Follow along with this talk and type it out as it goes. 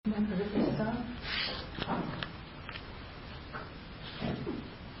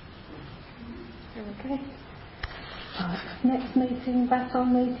Okay. Right. Next meeting,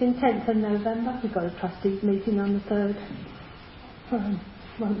 baton meeting, 10th of November. We've got a trustees meeting on the 3rd.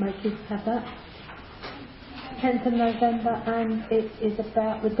 Won't make you have that. 10th of November, and it is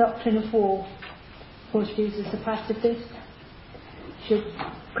about the doctrine of war. Was Jesus a pacifist? Should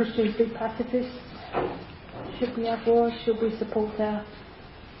Christians be pacifists? Should we have wars? Should we support our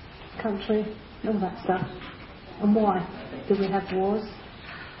country? All that stuff. And why do we have wars?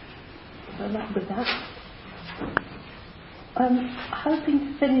 So that'll be that. I'm hoping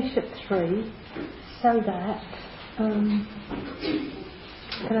to finish at 3 so that you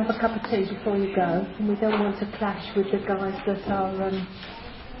can have a cup of tea before you go, and we don't want to clash with the guys that are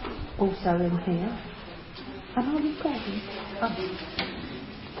also in here. Am I recording? Oh,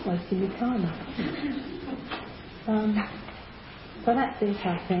 wasting your time. So that's it,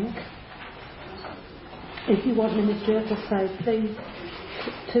 I think. If you want ministry, as I say, please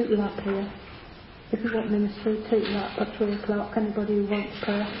tootle up here. If you want ministry, tootle up at 3 o'clock. Anybody who wants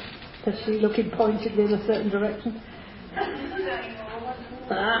prayer, does she looking pointedly in a certain direction?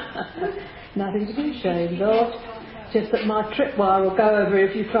 Nothing to be ashamed of. Just that my tripwire will go over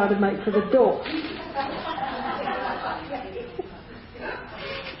if you try to make for the door.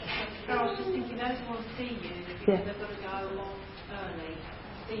 I was just thinking, those who want to see you, they've got to go along early.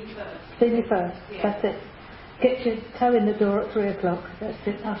 See you first. See me first. Yeah. That's it. Get your toe in the door at 3 o'clock. That's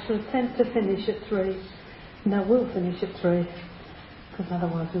it. I shall attempt to finish at 3. No, we'll finish at 3. Because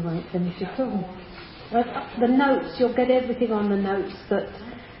otherwise we won't finish at all. The notes, you'll get everything on the notes. That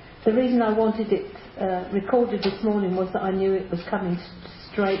the reason I wanted it recorded this morning was that I knew it was coming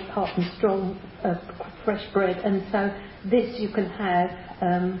straight, hot and strong, fresh bread. And so this you can have,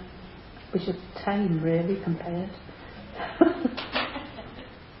 which is tame really compared.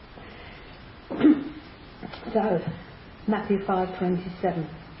 So, Matthew 5:27.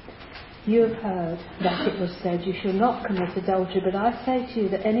 You have heard that it was said, you shall not commit adultery, but I say to you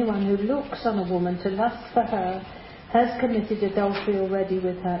that anyone who looks on a woman to lust for her has committed adultery already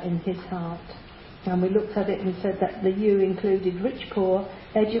with her in his heart. And we looked at it and said that the you included rich, poor,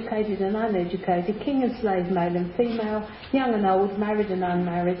 educated and uneducated, king and slave, male and female, young and old, married and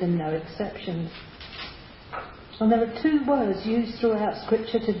unmarried, and no exceptions. And there are 2 words used throughout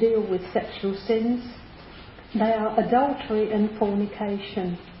Scripture to deal with sexual sins. They are adultery and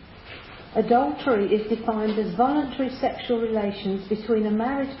fornication. Adultery is defined as voluntary sexual relations between a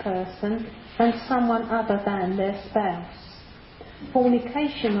married person and someone other than their spouse.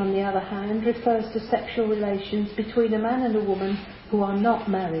 Fornication, on the other hand, refers to sexual relations between a man and a woman who are not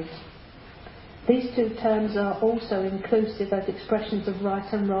married. These 2 terms are also inclusive as expressions of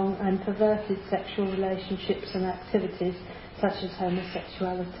right and wrong and perverted sexual relationships and activities such as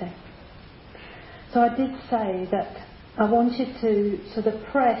homosexuality. So I did say that I wanted to sort of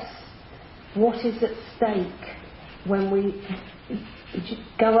press what is at stake when we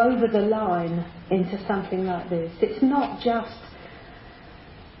go over the line into something like this. It's not just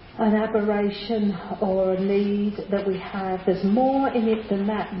an aberration or a need that we have. There's more in it than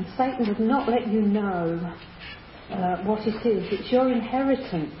that, and Satan would not let you know what it is. It's your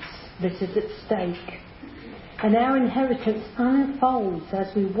inheritance that is at stake. And our inheritance unfolds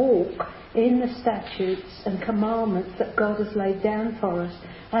as we walk in the statutes and commandments that God has laid down for us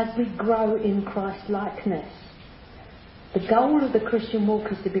as we grow in Christ-likeness. The goal of the Christian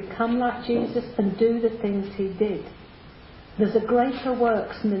walk is to become like Jesus and do the things he did. There's a greater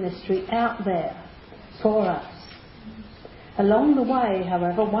works ministry out there for us. Along the way,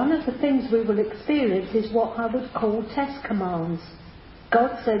 however, one of the things we will experience is what I would call test commands.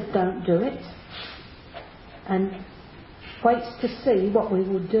 God says don't do it, and waits to see what we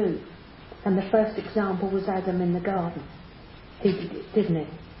will do. And the first example was Adam in the garden. He did it, didn't he?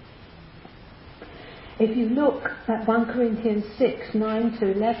 If you look at 1 Corinthians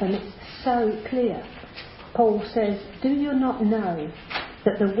 6:9-11, it's so clear. Paul says, do you not know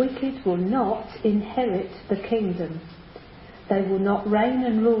that the wicked will not inherit the kingdom? They will not reign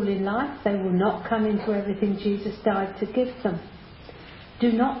and rule in life. They will not come into everything Jesus died to give them.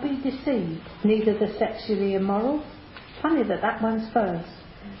 Do not be deceived, neither the sexually immoral. Funny that one's first.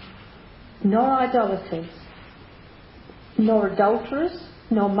 Nor idolaters, nor adulterers,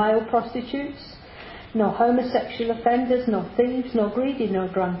 nor male prostitutes, nor homosexual offenders, nor thieves, nor greedy, nor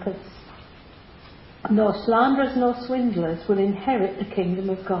drunkards, nor slanderers, nor swindlers will inherit the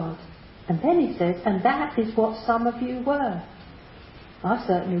kingdom of God. And then he says, and that is what some of you were. I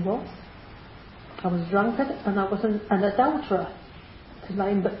certainly was. I was a drunkard and I was an adulterer, to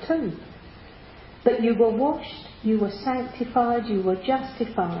name but 2. But you were washed, you were sanctified, you were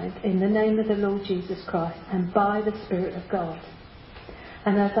justified in the name of the Lord Jesus Christ and by the Spirit of God.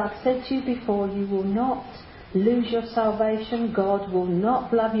 And as I've said to you before, you will not lose your salvation. God will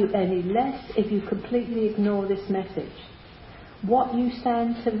not love you any less if you completely ignore this message. What you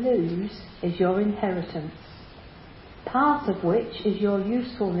stand to lose is your inheritance, part of which is your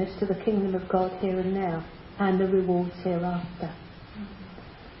usefulness to the kingdom of God here and now, and the rewards hereafter.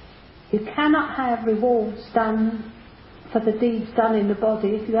 You cannot have rewards done for the deeds done in the body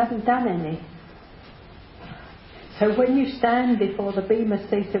if you haven't done any. So when you stand before the bema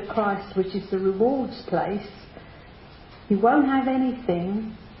seat of Christ, which is the rewards place, you won't have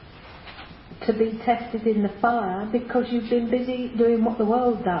anything to be tested in the fire because you've been busy doing what the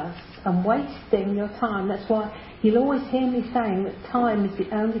world does and wasting your time. That's why you'll always hear me saying that time is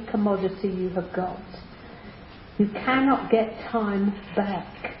the only commodity you have got. You cannot get time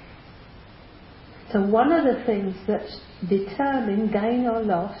back. So one of the things that determine gain or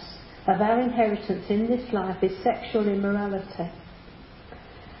loss of our inheritance in this life is sexual immorality.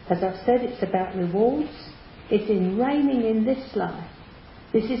 As I've said, it's about rewards. It's in reigning in this life.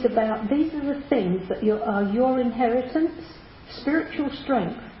 This is about, these are the things that are your inheritance: spiritual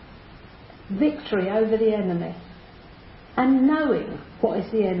strength, victory over the enemy, and knowing what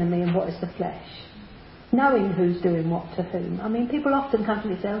is the enemy and what is the flesh. Knowing who's doing what to whom. I mean, people often come to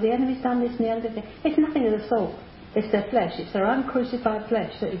me and say, oh, the enemy's done this and the enemy's done that. It's nothing of the sort. It's their flesh. It's their own crucified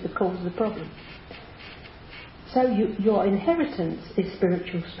flesh that is the cause of the problem. So your inheritance is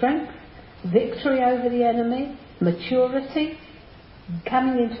spiritual strength, victory over the enemy, maturity,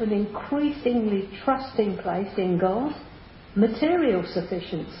 coming into an increasingly trusting place in God, material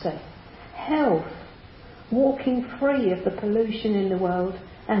sufficiency, health, walking free of the pollution in the world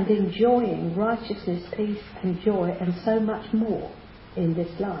and enjoying righteousness, peace and joy and so much more in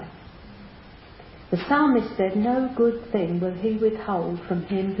this life. The psalmist said, no good thing will he withhold from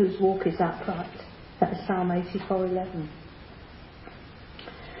him whose walk is upright. That is Psalm 84:11.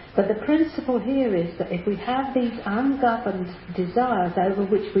 But the principle here is that if we have these ungoverned desires over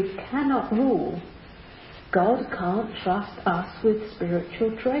which we cannot rule, God can't trust us with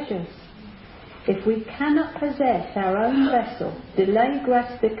spiritual treasures. If we cannot possess our own vessel, delay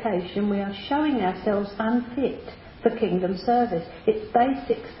gratification, we are showing ourselves unfit for kingdom service. It's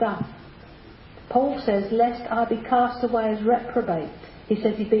basic stuff. Paul says, lest I be cast away as reprobate. He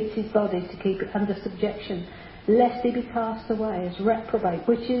says he beats his body to keep it under subjection. Lest he be cast away as reprobate,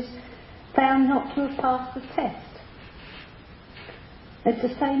 which is found not to have passed the test. It's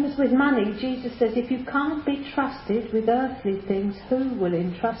the same as with money. Jesus says, if you can't be trusted with earthly things, who will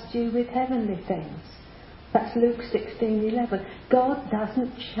entrust you with heavenly things? That's Luke 16:11. God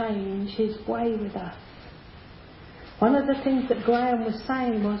doesn't change his way with us. One of the things that Graham was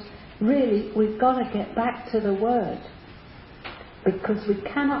saying was, really, we've got to get back to the Word, because we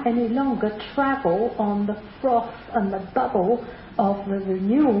cannot any longer travel on the froth and the bubble of the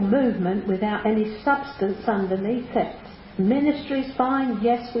renewal movement without any substance underneath it. Ministry's fine,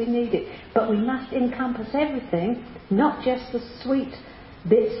 yes, we need it, but we must encompass everything, not just the sweet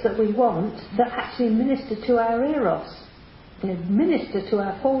bits that we want, that actually minister to our eros, minister to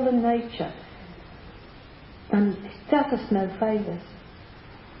our fallen nature, and it does us no favours.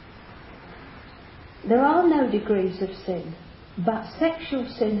 There are no degrees of sin, but sexual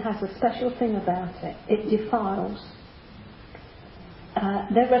sin has a special thing about it. It defiles.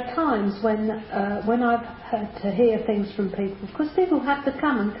 There are times when I've had to hear things from people, because people have to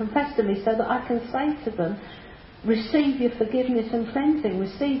come and confess to me so that I can say to them, receive your forgiveness and cleansing,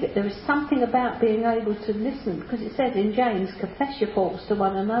 receive it. There is something about being able to listen, because it says in James, confess your faults to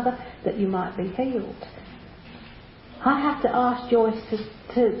one another that you might be healed. I have to ask Joyce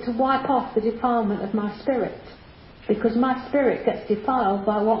to wipe off the defilement of my spirit, because my spirit gets defiled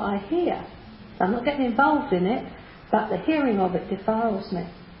by what I hear. I'm not getting involved in it, but the hearing of it defiles me.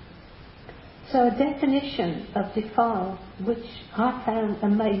 So a definition of defile, which I found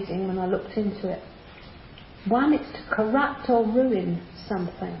amazing when I looked into it. One, it's to corrupt or ruin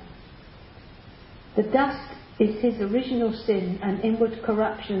something. The dust is his original sin and inward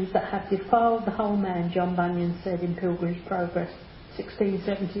corruptions that have defiled the whole man, John Bunyan said in Pilgrim's Progress,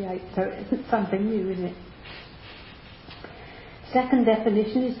 1678. So it isn't something new, is it? Second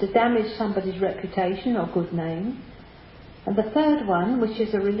definition is to damage somebody's reputation or good name. And the third one, which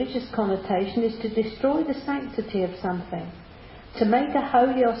is a religious connotation, is to destroy the sanctity of something, to make a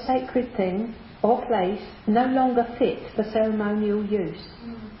holy or sacred thing or place no longer fit for ceremonial use.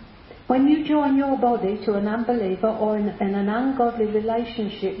 When you join your body to an unbeliever or in an ungodly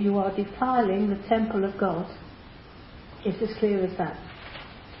relationship, you are defiling the temple of God. It's as clear as that.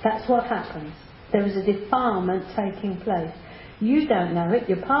 That's what happens. There is a defilement taking place. You don't know it,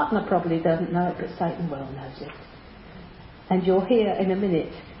 your partner probably doesn't know it, but Satan well knows it. And you'll hear in a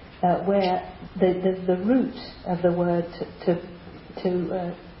minute where the root of the word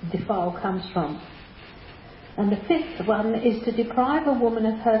to defile comes from. And the fifth one is to deprive a woman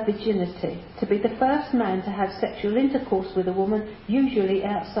of her virginity, to be the first man to have sexual intercourse with a woman, usually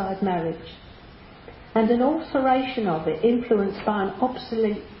outside marriage. And an alteration of it, influenced by an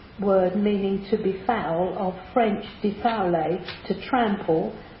obsolete word meaning to befoul, of French defouler, to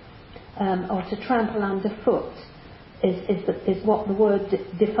trample, or to trample underfoot, is what the word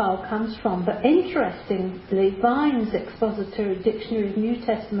defile comes from. But interestingly, Vine's Expository Dictionary of New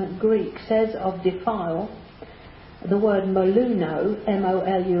Testament Greek says of defile, the word moluno,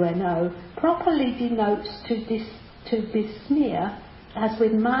 M-O-L-U-N-O, properly denotes to besmear, as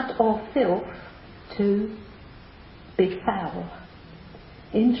with mud or filth, to befoul.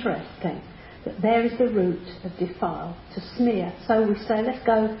 Interesting that there is the root of defile, to smear. So we say, let's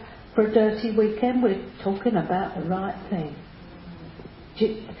go for a dirty weekend. We're talking about the right thing.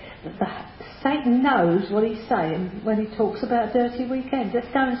 Satan knows what he's saying when he talks about dirty weekends. Let's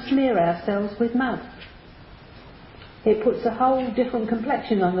go and smear ourselves with mud. It puts a whole different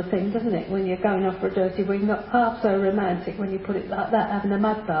complexion on the thing, doesn't it, when you're going off for a dirty week? Not half so romantic when you put it like that, having a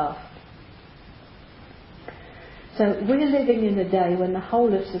mud bath. So we're living in a day when the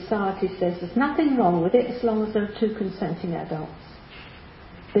whole of society says there's nothing wrong with it as long as there are two consenting adults.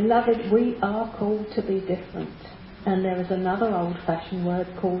 Beloved, we are called to be different. And there is another old-fashioned word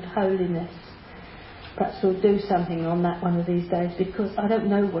called holiness. Perhaps we'll do something on that one of these days, because I don't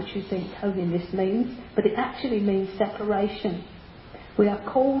know what you think holiness means, but it actually means separation. We are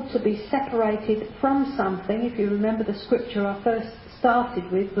called to be separated from something. If you remember the scripture I first started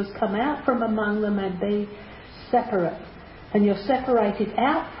with was, come out from among them and be separate. And you're separated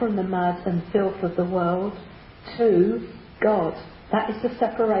out from the mud and filth of the world to God. That is the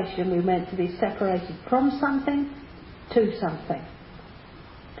separation. We're meant to be separated from something to something.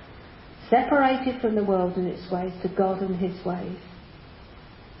 Separated from the world and its ways to God and His ways.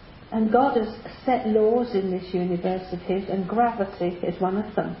 And God has set laws in this universe of His, and gravity is one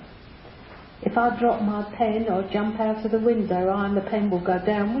of them. If I drop my pen or jump out of the window, I and the pen will go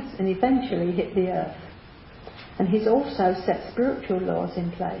downwards and eventually hit the earth. And He's also set spiritual laws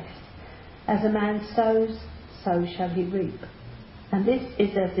in place. As a man sows, so shall he reap. And this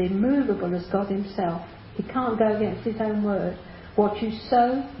is as immovable as God Himself. He can't go against His own word. What you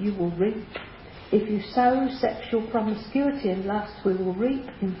sow, you will reap. If you sow sexual promiscuity and lust, we will reap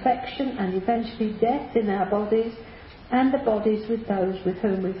infection and eventually death in our bodies and the bodies with those with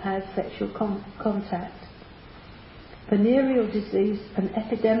whom we've had sexual contact. Venereal disease and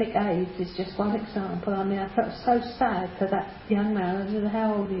epidemic AIDS is just one example. I mean, I felt so sad for that young man, I don't know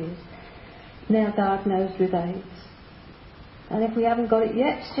how old he is, now diagnosed with AIDS. And if we haven't got it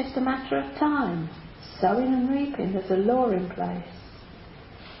yet, it's just a matter of time. Sowing and reaping, there's a law in place.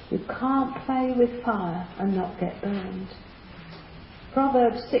 You can't play with fire and not get burned.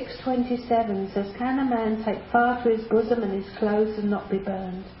 Proverbs 6:27 says, can a man take fire to his bosom and his clothes and not be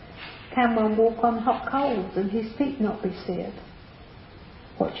burned? Can one walk on hot coals and his feet not be seared?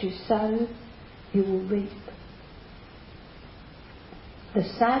 What you sow, you will reap. The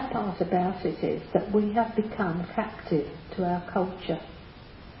sad part about it is that we have become captive to our culture.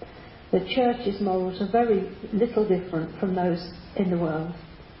 The church's morals are very little different from those in the world.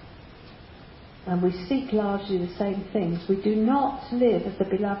 And we seek largely the same things. We do not live as the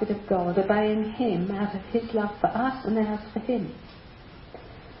beloved of God, obeying Him out of His love for us and ours for Him.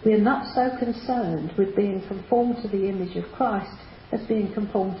 We are not so concerned with being conformed to the image of Christ as being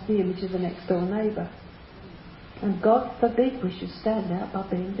conformed to the image of the next door neighbour. And God forbid we should stand out by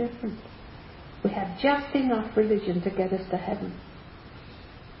being different. We have just enough religion to get us to heaven.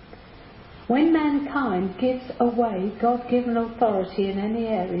 When mankind gives away God-given authority in any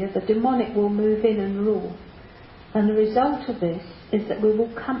area, the demonic will move in and rule. And the result of this is that we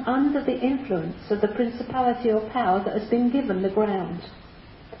will come under the influence of the principality or power that has been given the ground.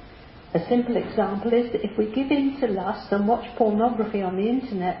 A simple example is that if we give in to lust and watch pornography on the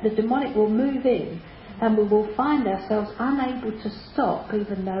internet, the demonic will move in and we will find ourselves unable to stop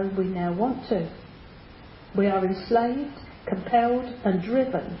even though we now want to. We are enslaved, compelled and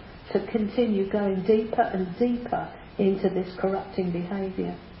driven to continue going deeper and deeper into this corrupting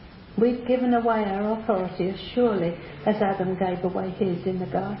behaviour. We've given away our authority as surely as Adam gave away his in the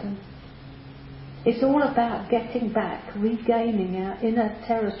garden. It's all about getting back, regaining our inner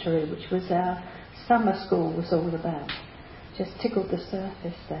territory, which was our summer school was all about. Just tickled the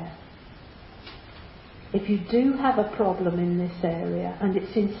surface there. If you do have a problem in this area, and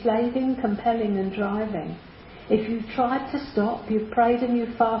it's enslaving, compelling and driving, If you've tried to stop, you've prayed and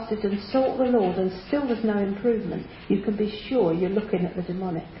you've fasted and sought the Lord and still there's no improvement, you can be sure you're looking at the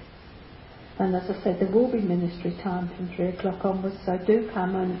demonic. And as I said, there will be ministry time from 3 o'clock onwards, so do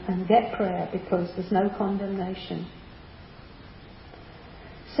come and get prayer, because there's no condemnation.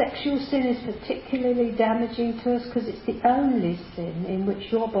 Sexual sin is particularly damaging to us because it's the only sin in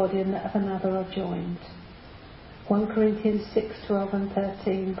which your body and that of another are joined. 1 Corinthians 6:12 and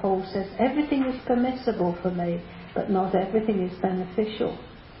 13, Paul says, everything is permissible for me, but not everything is beneficial.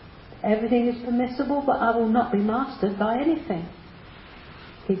 Everything is permissible, but I will not be mastered by anything.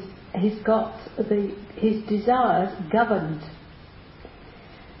 He's got his desires governed,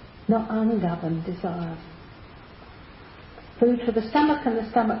 not ungoverned desires. Food for the stomach and the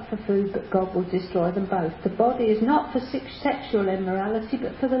stomach for food, but God will destroy them both. The body is not for sexual immorality,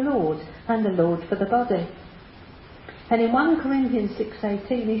 but for the Lord, and the Lord for the body. And in 1 Corinthians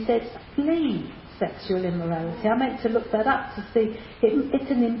 6:18 he says, flee sexual immorality. I meant to look that up to see. It's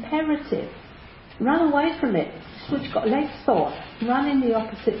an imperative. Run away from it. It's what you've got legs for. Run in the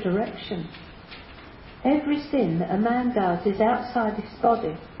opposite direction. Every sin that a man does is outside his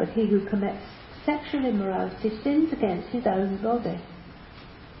body, but he who commits sexual immorality sins against his own body.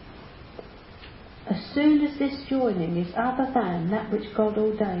 As soon as this joining is other than that which God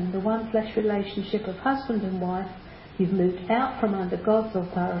ordained, the one flesh relationship of husband and wife, you've moved out from under God's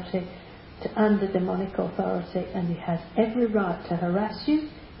authority to under demonic authority, and he has every right to harass you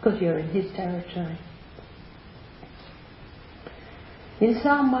because you're in his territory. In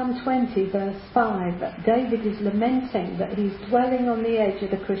Psalm 120 verse 5, David is lamenting that he's dwelling on the edge of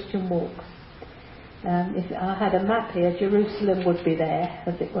the Christian walk. If I had a map here, Jerusalem would be there,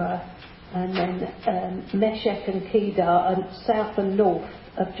 as it were, and then Meshech and Kedar are south and north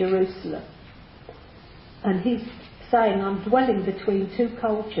of Jerusalem. And he's saying, I'm dwelling between two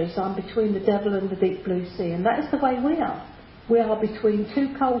cultures, I'm between the devil and the deep blue sea. And that is the way we are. We are between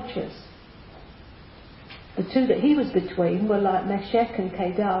two cultures. The two that he was between were like Meshech and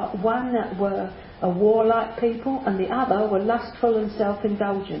Kedar, one that were a warlike people, and the other were lustful and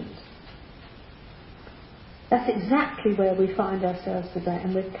self-indulgent. That's exactly where we find ourselves today,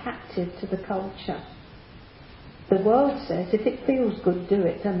 and we're captive to the culture. The world says, if it feels good, do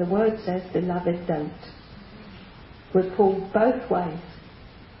it, and the word says, beloved, don't. We're pulled both ways.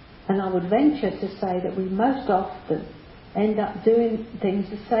 And I would venture to say that we most often end up doing things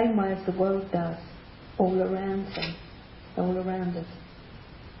the same way as the world does, all around us.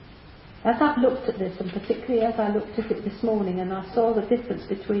 As I've looked at this, and particularly as I looked at it this morning, and I saw the difference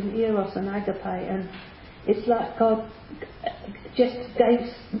between eros and agape, and it's like God just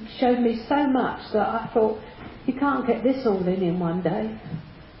showed me so much that I thought, you can't get this all in one day,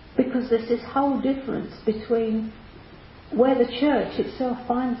 because there's this whole difference between where the church itself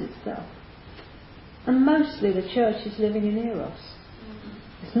finds itself. And mostly the church is living in eros.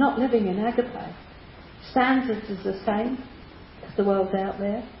 It's not living in agape. Standards is the same as the world out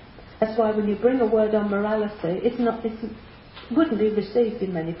there. That's why when you bring a word on morality, it wouldn't be received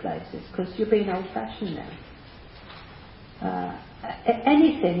in many places, because you're being old-fashioned now.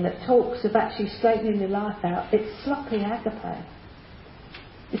 Anything that talks of actually straightening your life out, it's sloppy agape.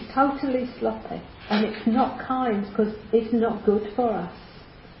 It's totally sloppy, and it's not kind because it's not good for us.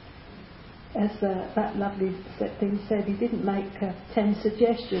 As that lovely thing said, he didn't make 10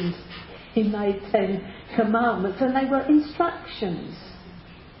 suggestions, he made 10 commandments, and they were instructions.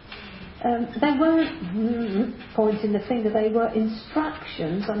 They weren't pointing the finger, they were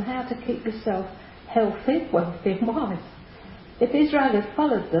instructions on how to keep yourself healthy, wealthy and wise. If Israel had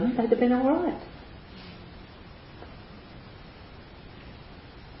followed them, they'd have been all right.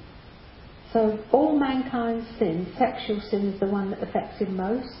 So all mankind's sin, sexual sin is the one that affects him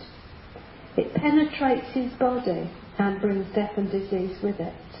most. It penetrates his body and brings death and disease with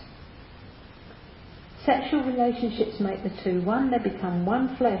it. Sexual relationships make the two one. They become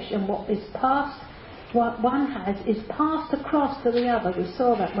one flesh, and what one has is passed across to the other. We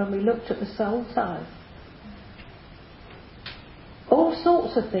saw that when we looked at the soul ties. All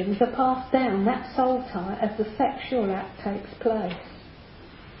sorts of things are passed down that soul tie as the sexual act takes place.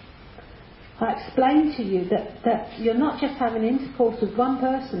 I explained to you that you're not just having intercourse with one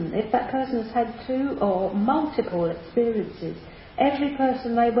person. If that person has had two or multiple experiences, every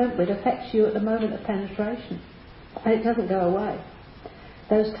person they went with affects you at the moment of penetration. And it doesn't go away.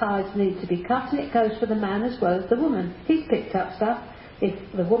 Those ties need to be cut, and it goes for the man as well as the woman. He's picked up stuff if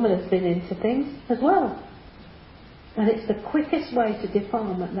the woman has been into things as well. And it's the quickest way to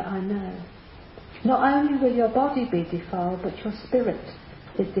defilement that I know. Not only will your body be defiled, but your spirit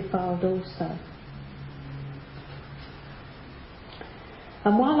is defiled also.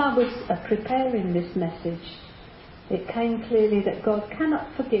 And while I was preparing this message, it came clearly that God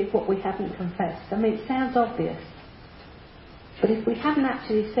cannot forgive what we haven't confessed. I mean, it sounds obvious. But if we haven't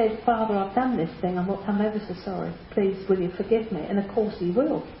actually said, Father, I've done this thing, I'm ever so sorry, please will you forgive me? And of course he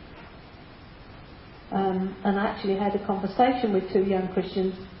will. And I actually had a conversation with two young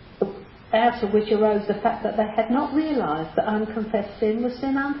Christians, out of which arose the fact that they had not realised that unconfessed sin was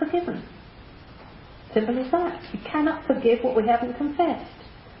sin unforgiven. Simple as that. You cannot forgive what we haven't confessed.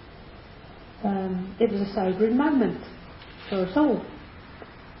 It was a sobering moment for us all.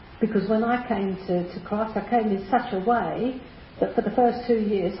 Because when I came to Christ, I came in such a way that for the first 2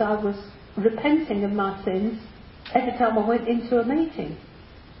 years I was repenting of my sins every time I went into a meeting.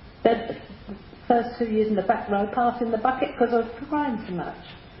 The first 2 years in the back row, passing the bucket because I was crying so much.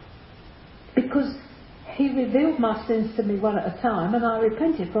 Because he revealed my sins to me one at a time, and I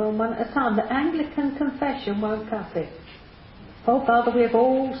repented for them one at a time. The Anglican confession won't cut it. Oh, Father, we have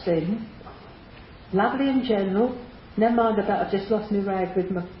all sinned. Lovely and general. Never mind about I've just lost my rag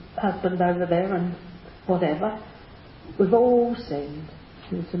with my husband over there and whatever. We've all sinned.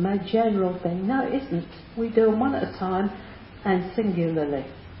 It's a most general thing. No, it isn't. We do them one at a time and singularly.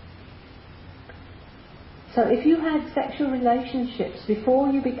 So if you had sexual relationships before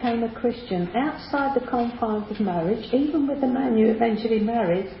you became a Christian outside the confines of marriage, even with the man you eventually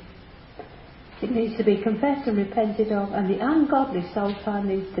married, it needs to be confessed and repented of, and the ungodly soul tie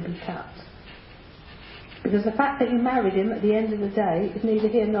needs to be cut. Because the fact that you married him at the end of the day is neither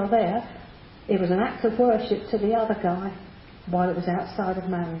here nor there. It was an act of worship to the other guy while it was outside of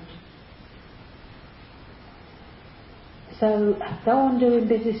marriage. So go on doing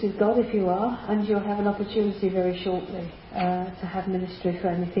business with God if you are, and you'll have an opportunity very shortly to have ministry for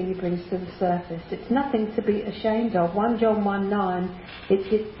anything he brings to the surface. It's nothing to be ashamed of. 1 John 1:9,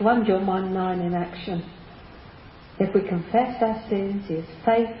 it's 1 John 1:9 in action. If we confess our sins, he is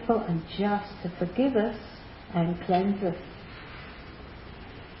faithful and just to forgive us and cleanse us.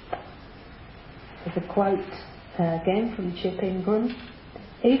 There's a quote again from Chip Ingram.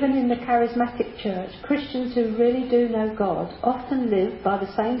 Even in the charismatic church, Christians who really do know God often live by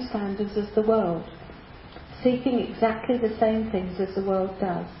the same standards as the world, seeking exactly the same things as the world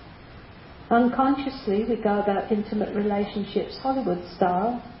does. Unconsciously, we go about intimate relationships Hollywood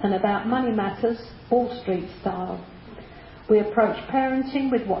style and about money matters Wall Street style. We approach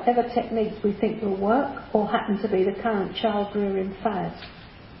parenting with whatever techniques we think will work or happen to be the current child-rearing fad.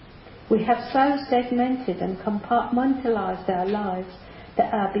 We have so segmented and compartmentalised our lives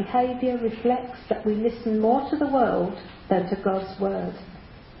that our behaviour reflects that we listen more to the world than to God's word.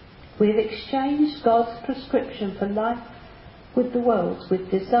 We have exchanged God's prescription for life with the world's, with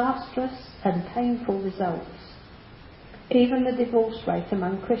disastrous and painful results. Even the divorce rate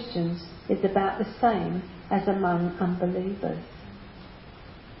among Christians is about the same as among unbelievers.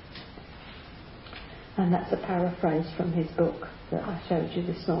 And that's a paraphrase from his book that I showed you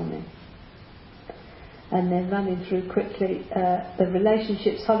this morning. And then running through quickly the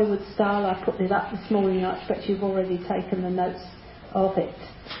relationships Hollywood style. I put it up this morning. I expect you've already taken the notes of it.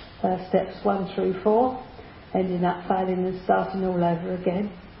 Steps 1 through 4, ending up failing and starting all over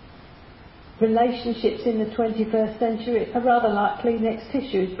again. Relationships in the 21st century are rather like Kleenex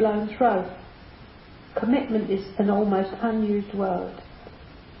tissues blown through. Commitment is an almost unused word.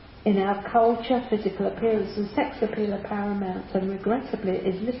 In our culture, physical appearance and sex appeal are paramount, and regrettably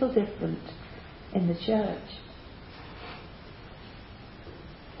it is little different in the church.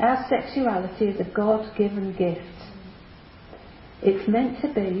 Our sexuality is a God-given gift. It's meant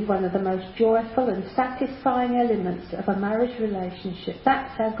to be one of the most joyful and satisfying elements of a marriage relationship.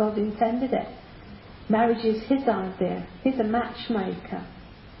 That's how God intended it. Marriage is his idea. He's a matchmaker.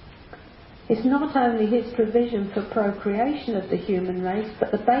 It's not only his provision for procreation of the human race,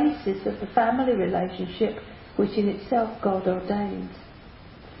 but the basis of the family relationship, which in itself God ordained.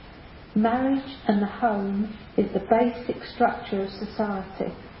 Marriage and the home is the basic structure of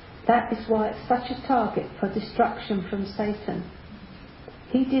society. That is why it's such a target for destruction from Satan.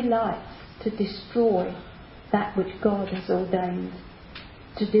 He delights to destroy that which God has ordained,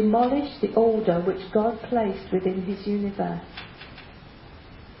 to demolish the order which God placed within his universe.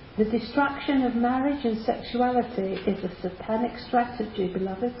 The destruction of marriage and sexuality is a satanic strategy,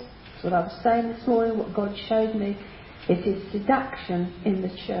 beloved. That's what I was saying this morning, what God showed me. It is seduction in the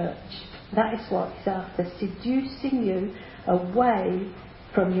church. That is what he's after, seducing you away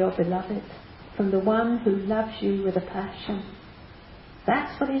from your beloved, from the one who loves you with a passion.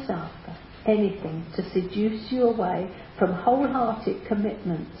 That's what he's after. Anything to seduce you away from wholehearted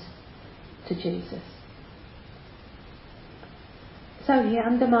commitment to Jesus. So he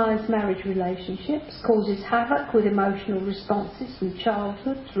undermines marriage relationships, causes havoc with emotional responses from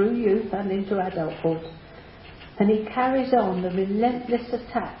childhood through youth and into adulthood. And he carries on the relentless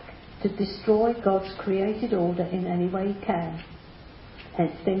attack to destroy God's created order in any way he can.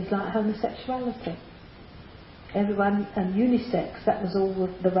 Hence things like homosexuality. Everyone, and unisex, that was all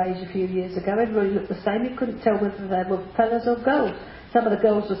the rage a few years ago. Everybody looked the same. You couldn't tell whether they were fellas or girls. Some of the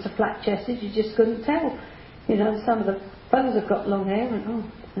girls were so flat-chested you just couldn't tell. You know, some of the fellas have got long hair and no.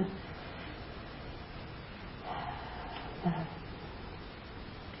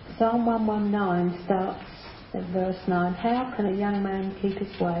 Psalm 119 starts at verse 9. How can a young man keep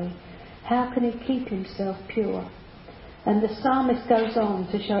his way? How can he keep himself pure? And the psalmist goes on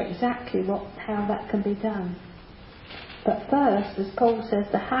to show exactly how that can be done. But first, as Paul says,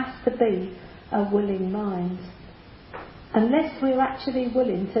 there has to be a willing mind. Unless we're actually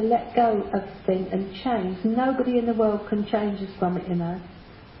willing to let go of things and change, nobody in the world can change us from it, you know.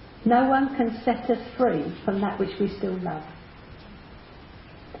 No one can set us free from that which we still love.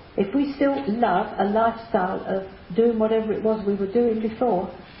 If we still love a lifestyle of doing whatever it was we were doing before,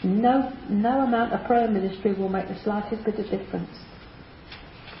 no amount of prayer ministry will make the slightest bit of difference.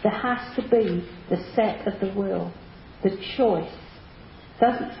 There has to be the set of the will, the choice. It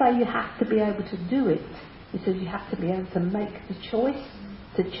doesn't say you have to be able to do it. It says you have to be able to make the choice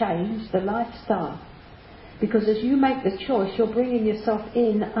to change the lifestyle. Because as you make the choice, you're bringing yourself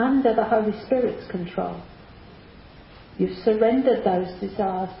in under the Holy Spirit's control. You've surrendered those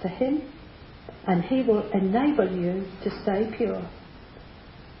desires to Him, and He will enable you to stay pure.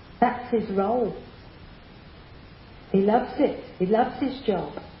 That's His role. He loves it. He loves His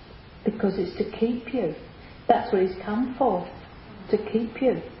job because it's to keep you. That's what He's come for, to keep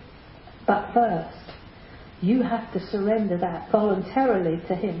you. But first, you have to surrender that voluntarily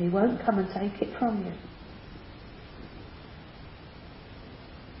to Him. He won't come and take it from you.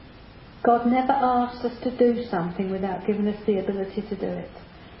 God never asks us to do something without giving us the ability to do it.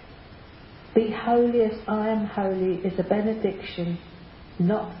 Be holy as I am holy is a benediction,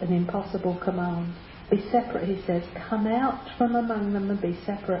 not an impossible command. Be separate, he says. Come out from among them and be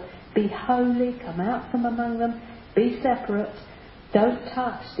separate. Be holy, come out from among them, be separate. Don't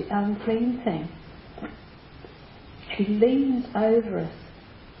touch the unclean thing. He leans over us,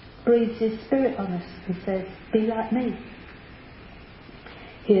 breathes His Spirit on us, He says, be like me.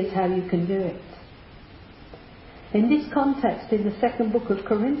 Here's how you can do it. In this context, in the second book of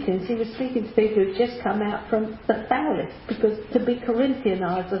Corinthians, he was speaking to people who'd just come out from the foulest, because to be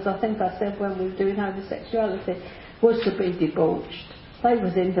Corinthianised, as I think I said when we were doing homosexuality, was to be debauched. They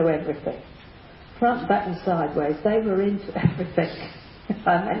was into everything. Front, back and sideways. They were into everything.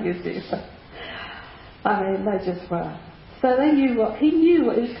 I know you do. I mean, they just were. So they knew he knew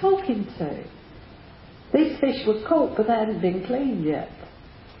what he was talking to. These fish were caught, but they hadn't been cleaned yet.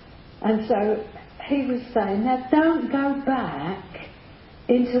 And so he was saying, now don't go back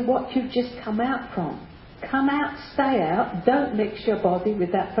into what you've just come out from. Come out, stay out, don't mix your body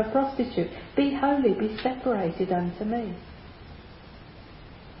with that for prostitute. Be holy, be separated unto me.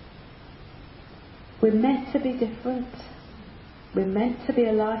 We're meant to be different. We're meant to be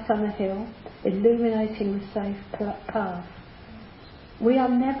a light on a hill, illuminating the safe path. We are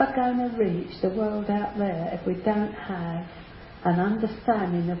never going to reach the world out there if we don't have an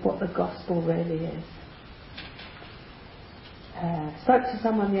understanding of what the gospel really is. Spoke to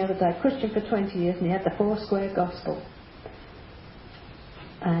someone the other day, Christian for 20 years, and he had the Foursquare gospel.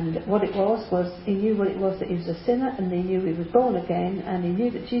 And what it was he knew what it was, that he was a sinner, and he knew he was born again, and he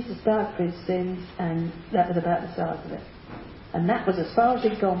knew that Jesus died for his sins, and that was about the size of it. And that was as far as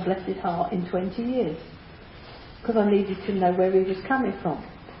he'd gone, bless his heart, in 20 years. Because I needed to know where he was coming from.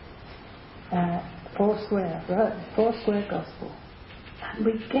 Foursquare, right? Foursquare gospel. And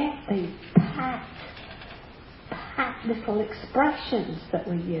we get these pat little expressions that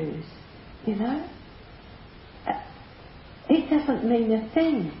we use, you know. It doesn't mean a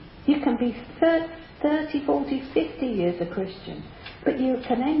thing. You can be 30, 40, 50 years a Christian, but you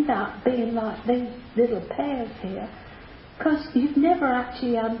can end up being like these little pears here, because you've never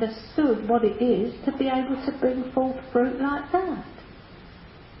actually understood what it is to be able to bring forth fruit like that.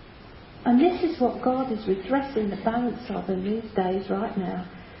 And this is what God is redressing the balance of in these days right now.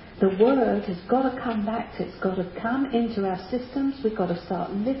 The Word has got to come back to, it's got to come into our systems. We've got to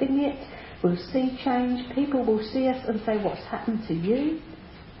start living it. We'll see change. People will see us and say, what's happened to you?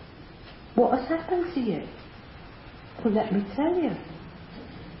 What has happened to you? Well, let me tell you.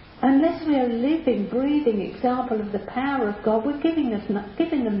 Unless we are a living, breathing example of the power of God, we're giving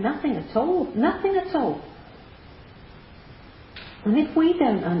them nothing at all. Nothing at all. And if we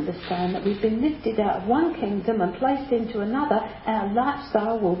don't understand that we've been lifted out of one kingdom and placed into another, our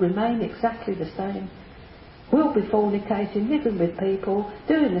lifestyle will remain exactly the same. We'll be fornicating, living with people,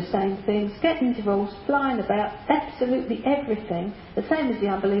 doing the same things, getting divorced, flying about, absolutely everything, the same as the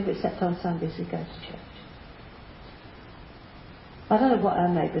unbeliever, except on Sundays we go to church. I don't know what our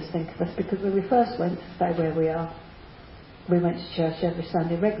neighbours think of us, because when we first went to stay where we are, we went to church every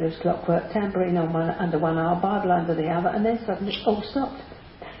Sunday, regular as clockwork, tambourine under one arm, Bible under the other, and then suddenly it all stopped.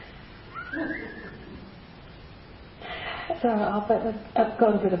 So I bet I've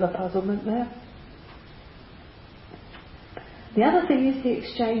got a bit of a puzzlement there. The other thing is the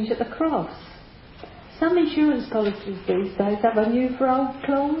exchange at the cross. Some insurance policies these days have a new for old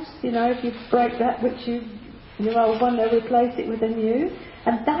clause. You know, if you break that, your old one, they'll replace it with a new.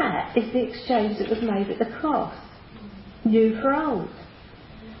 And that is the exchange that was made at the cross. New for old.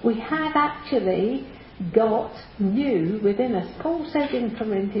 We have actually got new within us. Paul says in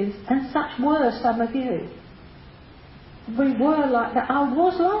Corinthians, and such were some of you. We were like that. I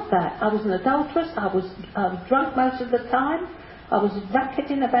was like that. I was an adulteress. I was drunk most of the time. I was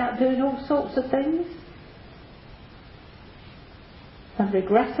racketing about doing all sorts of things. And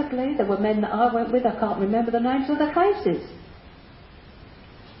regrettably, there were men that I went with, I can't remember the names of the faces.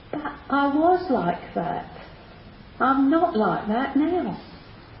 But I was like that. I'm not like that now.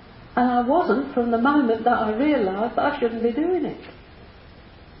 And I wasn't from the moment that I realised that I shouldn't be doing it.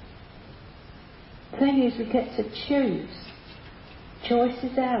 The thing is, we get to choose. Choice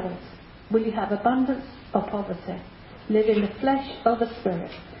is ours. Will you have abundance or poverty? Live in the flesh or the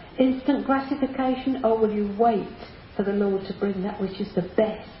spirit? Instant gratification, or will you wait for the Lord to bring that which is the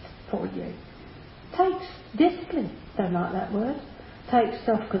best for you? Takes discipline. Don't like that word. Takes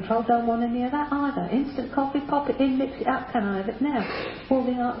self-control. Don't want any of that either. Instant coffee, pop it in, mix it up. Can I have it now? Well,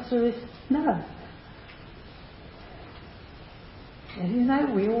 the answer is no. And you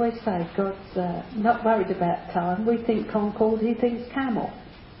know, we always say God's not worried about time. We think Concord, He thinks camel.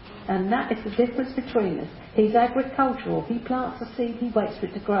 And that is the difference between us. He's agricultural. He plants the seed, He waits for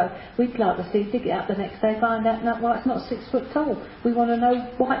it to grow. We plant the seed, dig it up the next day, find out why it's not 6 foot tall. We want to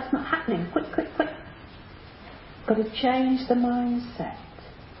know why it's not happening. Quick. Got to change the mindset.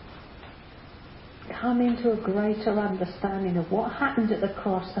 Come into a greater understanding of what happened at the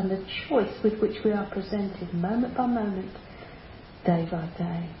cross and the choice with which we are presented moment by moment, day by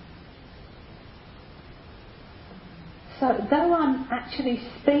day. So though I'm actually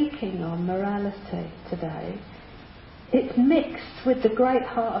speaking on morality today, it's mixed with the great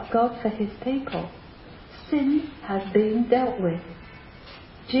heart of God for His people. Sin has been dealt with.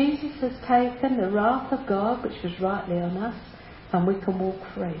 Jesus has taken the wrath of God, which was rightly on us, and we can walk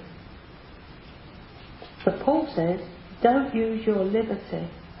free. But Paul says, don't use your liberty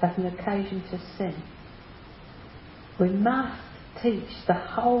as an occasion to sin. We must teach the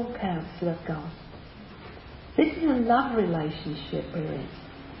whole counsel of God. This is a love relationship we're in.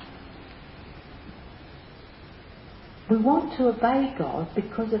 We want to obey God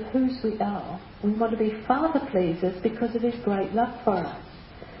because of whose we are. We want to be Father pleasers because of His great love for us.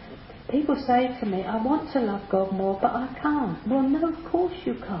 People say to me, I want to love God more, but I can't. Well, no, of course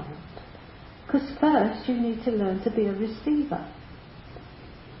you can't. Because first you need to learn to be a receiver.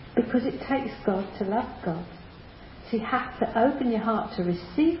 Because it takes God to love God. So you have to open your heart to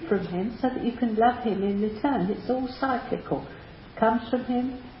receive from Him so that you can love Him in return. It's all cyclical. Comes from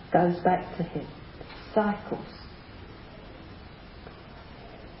Him, goes back to Him. Cycles.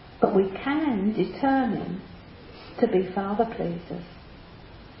 But we can determine to be Father pleasers.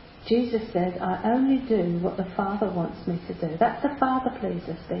 Jesus said, I only do what the Father wants me to do. That's the Father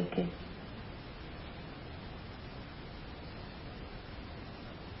pleaser speaking.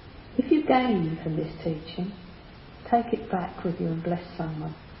 If you gain from this teaching, take it back with you and bless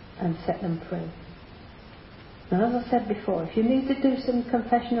someone and set them free. And as I said before, if you need to do some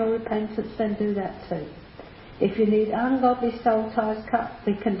confession or repentance, then do that too. If you need ungodly soul ties cut,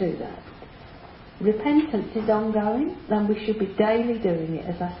 we can do that. Repentance is ongoing, and we should be daily doing it,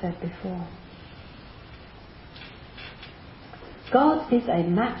 as I said before. God is a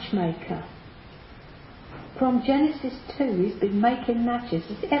matchmaker. From Genesis 2, He's been making matches.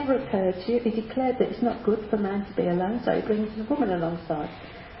 Has it ever occurred to you? He declared that it's not good for man to be alone, so He brings a woman alongside.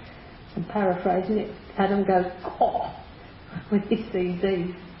 And paraphrasing it, Adam goes, oh, with his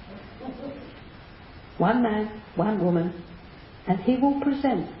CDs. One man, one woman, and He will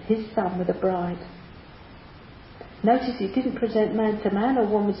present His Son with a bride. Notice He didn't present man to man or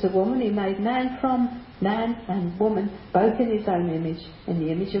woman to woman. He made man from man and woman, both in His own image. In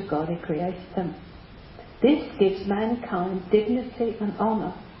the image of God He created them. This gives mankind dignity and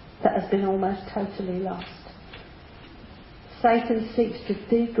honour that has been almost totally lost. Satan seeks to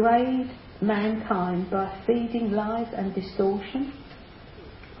degrade mankind by feeding lies and distortion.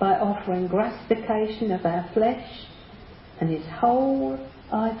 by offering gratification of our flesh, and his whole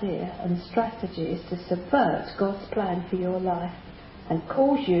idea and strategy is to subvert God's plan for your life and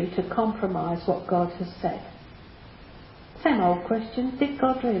cause you to compromise what God has said. Same old question, did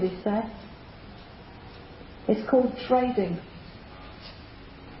God really say? It's called trading.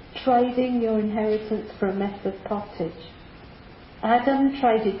 Trading your inheritance for a mess of pottage. Adam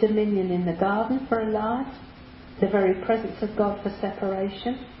traded dominion in the garden for a lie, the very presence of God for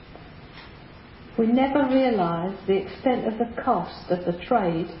separation. We never realise the extent of the cost of the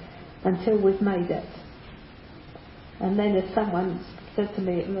trade until we've made it. And then, as someone said to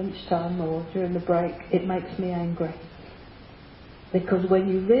me at lunchtime or during the break, it makes me angry. Because when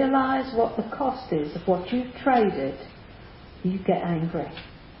you realise what the cost is of what you've traded, you get angry.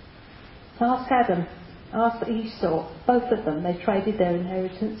 Ask Adam, ask Esau, both of them, they traded their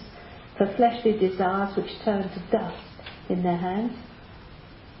inheritance for fleshly desires which turned to dust in their hands.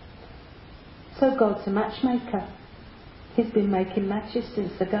 So God's a matchmaker. He's been making matches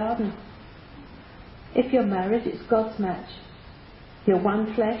since the garden. If you're married, it's God's match. You're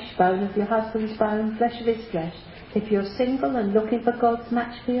one flesh, bone of your husband's bone, flesh of his flesh. If you're single and looking for God's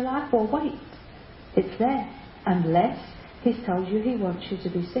match for your life, well, wait. It's there. Unless he's told you he wants you to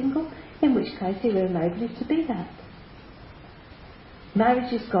be single, in which case he will enable you to be that.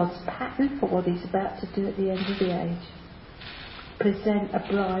 Marriage is God's pattern for what he's about to do at the end of the age. Present a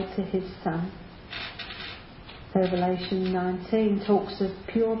bride to his son. Revelation 19 talks of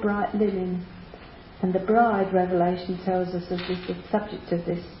pure bright linen, and the bride, Revelation tells us, as is the subject of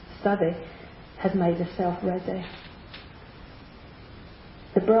this study, has made herself ready.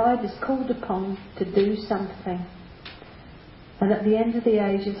 The bride is called upon to do something, and at the end of the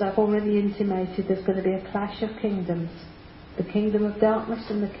age, as I've already intimated, there's going to be a clash of kingdoms, the kingdom of darkness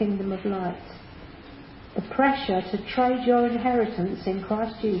and the kingdom of light. The pressure to trade your inheritance in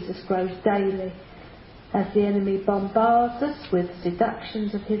Christ Jesus grows daily as the enemy bombards us with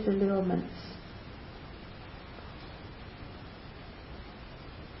seductions of his allurements.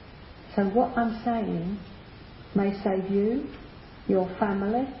 So what I'm saying may save you, your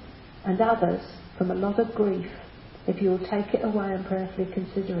family, and others from a lot of grief if you will take it away and prayerfully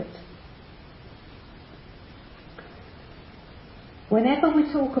consider it. Whenever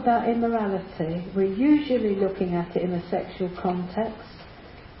we talk about immorality, we're usually looking at it in a sexual context,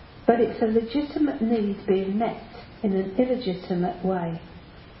 but it's a legitimate need being met in an illegitimate way.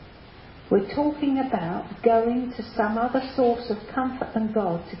 We're talking about going to some other source of comfort than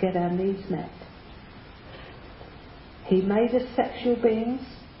God to get our needs met. He made us sexual beings,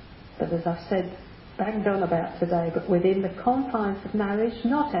 but as I've said, banged on about today, but within the confines of marriage,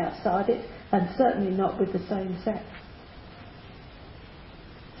 not outside it, and certainly not with the same sex.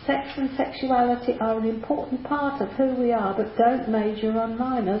 Sex and sexuality are an important part of who we are, but don't major on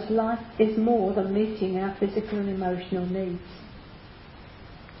minors. Life is more than meeting our physical and emotional needs.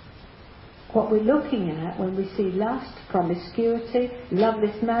 What we're looking at when we see lust, promiscuity,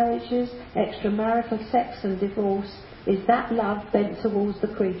 loveless marriages, extramarital sex and divorce is that love bent towards the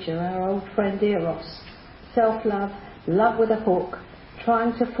creature, our old friend Eros. Self-love, love with a hook,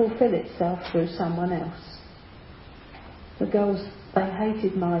 trying to fulfill itself through someone else. The girls, they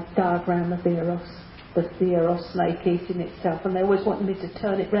hated my diagram of Eros, the Eros snake eating itself, and they always wanted me to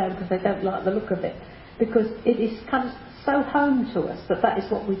turn it round because they don't like the look of it, because it is kind of so home to us that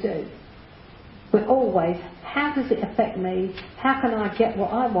is what we do. We're always, how does it affect me? How can I get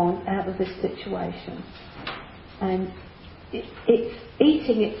what I want out of this situation? And it's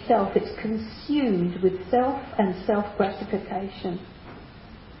eating itself, it's consumed with self and self-gratification.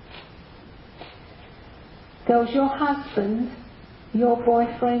 Girls, your husband, your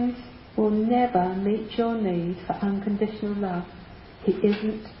boyfriend will never meet your need for unconditional love. He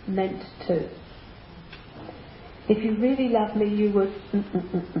isn't meant to. If you really love me, you would...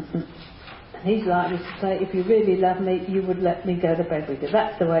 And he's likely to say, if you really love me, you would let me go to bed with you.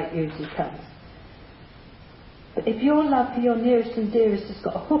 That's the way it usually comes. But if your love for your nearest and dearest has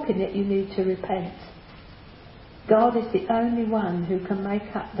got a hook in it, you need to repent. God is the only one who can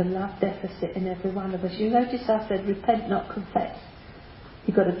make up the love deficit in every one of us. You notice I said repent, not confess.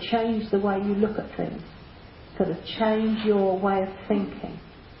 You've got to change the way you look at things. You've got to change your way of thinking.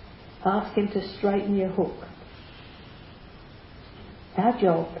 Ask him to straighten your hook. Our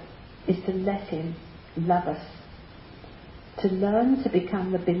job is to let him love us, to learn to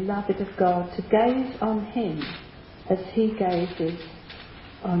become the beloved of God, to gaze on him as he gazes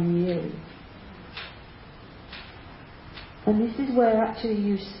on you. And this is where actually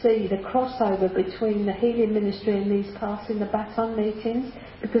you see the crossover between the healing ministry and these passing the baton meetings,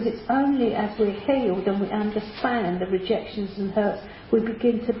 because it's only as we're healed and we understand the rejections and hurts, we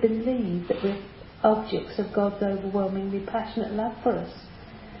begin to believe that we're objects of God's overwhelmingly passionate love for us.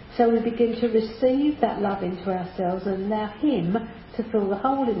 So we begin to receive that love into ourselves and allow Him to fill the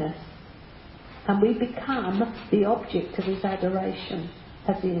hole in us. And we become the object of His adoration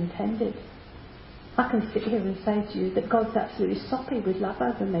as He intended. I can sit here and say to you that God's absolutely soppy with love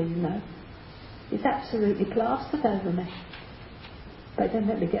over me, you know. He's absolutely plastered over me. But He don't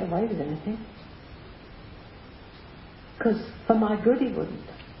let me get away with anything. Because for my good He wouldn't.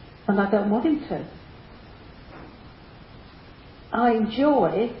 And I don't want Him to. I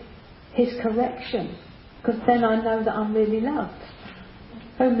enjoy His correction, because then I know that I'm really loved.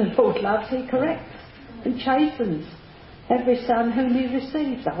 Whom the Lord loves, He corrects and chastens every son whom He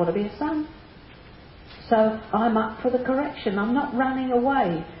receives. I want to be a son. So I'm up for the correction. I'm not running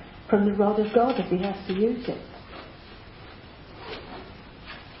away from the rod of God if He has to use it.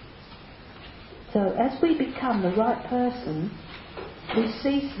 So as we become the right person, we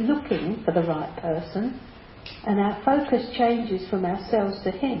cease looking for the right person, and our focus changes from ourselves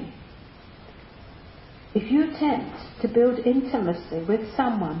to Him. If you attempt to build intimacy with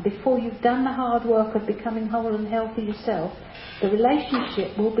someone before you've done the hard work of becoming whole and healthy yourself, the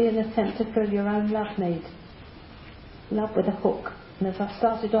relationship will be an attempt to fill your own love need. Love with a hook. And as I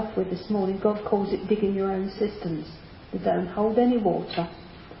started off with this morning, God calls it digging your own cisterns that don't hold any water,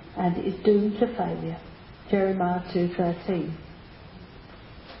 and it is doomed to failure. Jeremiah 2:13.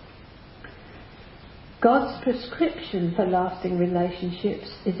 God's prescription for lasting relationships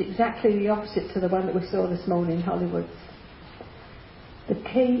is exactly the opposite to the one that we saw this morning in Hollywood. The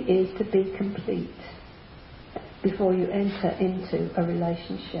key is to be complete before you enter into a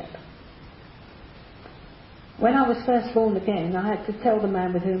relationship. When I was first born again, I had to tell the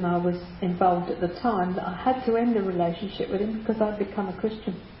man with whom I was involved at the time that I had to end the relationship with him because I'd become a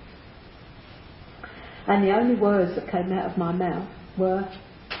Christian. And the only words that came out of my mouth were,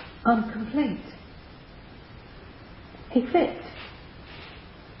 "I'm complete." He clicked.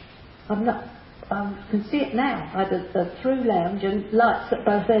 I can see it now. I had a through lounge and lights at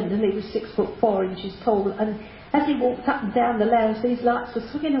both ends, and he was 6'4" tall. And as he walked up and down the lounge, these lights were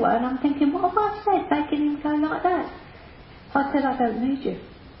swinging away, and I'm thinking, what have I said, making him go like that? I said, "I don't need you."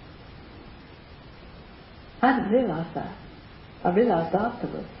 I hadn't realised that. I realised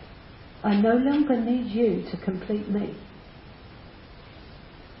afterwards. I no longer need you to complete me.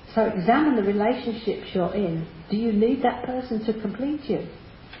 So examine the relationships you're in. Do you need that person to complete you?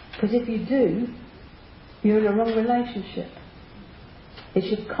 Because if you do, you're in a wrong relationship. It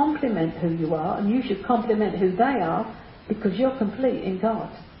should complement who you are, and you should complement who they are, because you're complete in God.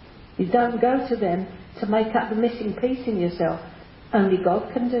 You don't go to them to make up the missing piece in yourself. Only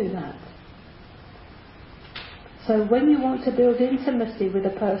God can do that. So when you want to build intimacy with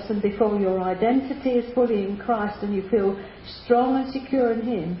a person before your identity is fully in Christ and you feel strong and secure in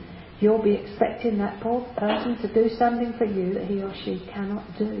Him, you'll be expecting that person to do something for you that he or she cannot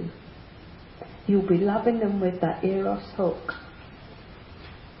do. You'll be loving them with that eros hook.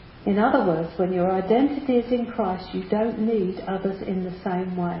 In other words, when your identity is in Christ, you don't need others in the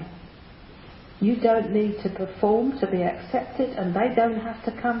same way. You don't need to perform to be accepted, and they don't have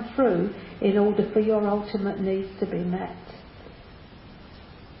to come through in order for your ultimate needs to be met.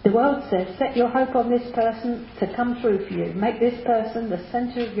 The world says, set your hope on this person to come through for you. Make this person the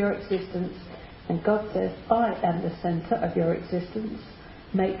centre of your existence. And God says, I am the centre of your existence.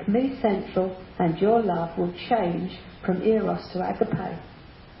 Make me central, and your love will change from eros to agape.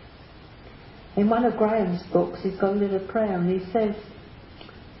 In one of Graham's books, he's got a little prayer, and he says,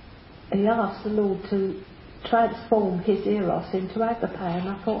 he asked the Lord to transform his eros into agape, and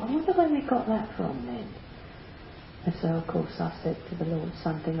I thought, I wonder where he got that from then. And so, of course, I said to the Lord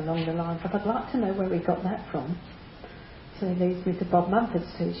something along the lines of, I'd like to know where he got that from. So he leads me to Bob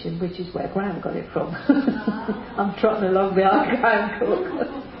Mumford's teaching, which is where Graham got it from. I'm trotting along behind Graham Cook.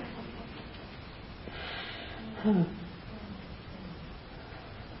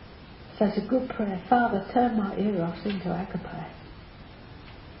 So it's a good prayer. Father, turn my eros into agape.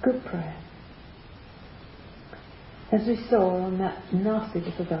 Good prayer. As we saw on that nasty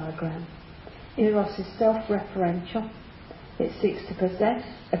little diagram, eros is self-referential. It seeks to possess,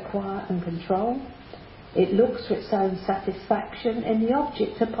 acquire and control. It looks for its own satisfaction in the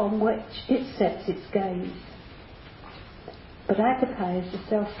object upon which it sets its gaze. But agape is the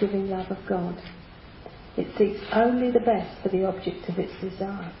self-giving love of God. It seeks only the best for the object of its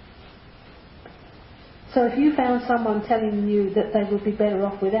desire. So if you found someone telling you that they would be better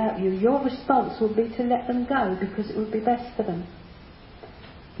off without you, your response would be to let them go because it would be best for them.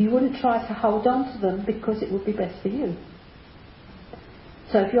 You wouldn't try to hold on to them because it would be best for you.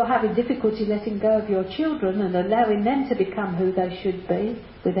 So if you're having difficulty letting go of your children and allowing them to become who they should be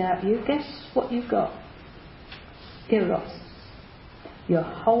without you, guess what you've got? Eros. You're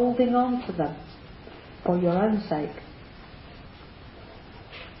holding on to them for your own sake.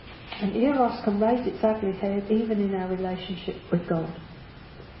 And Eros can raise its ugly head even in our relationship with God.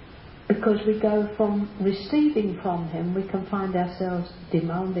 Because we go from receiving from Him, we can find ourselves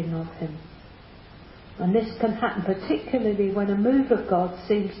demanding of Him. And this can happen particularly when a move of God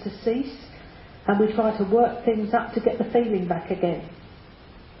seems to cease and we try to work things up to get the feeling back again.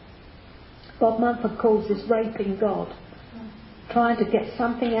 Bob Mumford calls this raping God, trying to get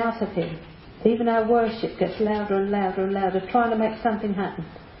something out of Him. Even our worship gets louder and louder and louder, trying to make something happen.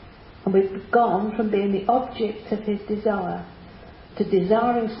 And we've gone from being the object of His desire to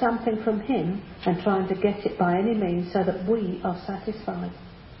desiring something from Him and trying to get it by any means so that we are satisfied.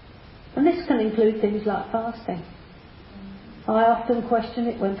 And this can include things like fasting. I often question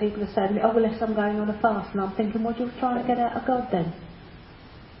it when people are saying to me, oh, well, yes, I'm going on a fast. And I'm thinking, what are you trying to get out of God then?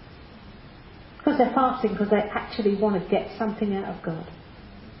 Because they're fasting because they actually want to get something out of God.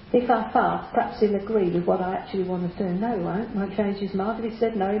 If I fast, perhaps He'll agree with what I actually want to do. No, He won't. He won't change His mind. If He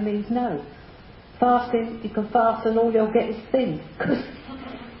said no, He means no. Fasting, you can fast and all you'll get is things. Because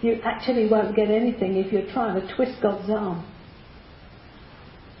you actually won't get anything if you're trying to twist God's arm.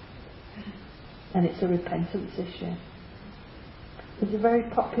 And it's a repentance issue. There's a very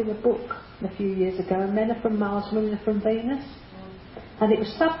popular book a few years ago, Men Are From Mars, Women Are From Venus. And it was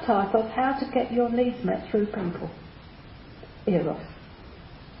subtitled, How to Get Your Needs Met Through People. Eros.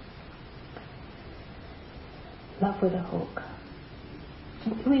 Love with a hook.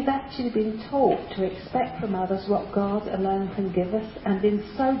 We've actually been taught to expect from others what God alone can give us, and in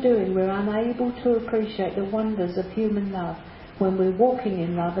so doing we're unable to appreciate the wonders of human love when we're walking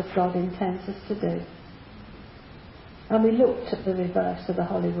in love as God intends us to do. And we looked at the reverse of the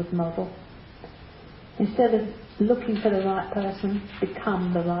Hollywood model. Instead of looking for the right person,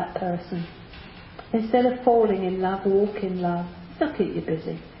 become the right person. Instead of falling in love, walk in love. They'll keep you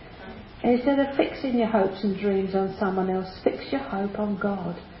busy. Instead of fixing your hopes and dreams on someone else, fix your hope on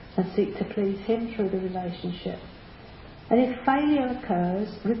God and seek to please Him through the relationship. And if failure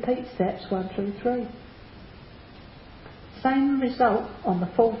occurs, repeat steps 1 through 3. Same result on the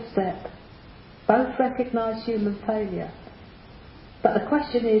 4th step. Both recognise human failure. But the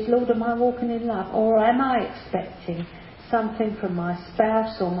question is, Lord, am I walking in love? Or am I expecting something from my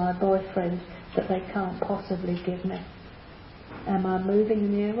spouse or my boyfriend that they can't possibly give me? Am I moving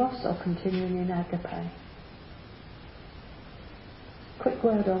in Eros or continuing in agape? Quick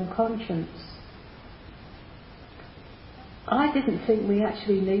word on conscience. I didn't think we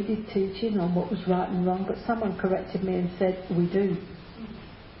actually needed teaching on what was right and wrong, but someone corrected me and said, we do.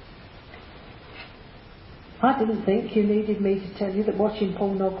 I didn't think you needed me to tell you that watching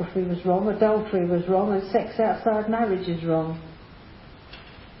pornography was wrong, adultery was wrong, and sex outside marriage is wrong.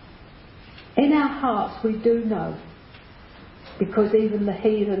 In our hearts we do know, because even the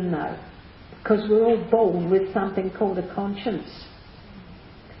heathen know, because we're all born with something called a conscience.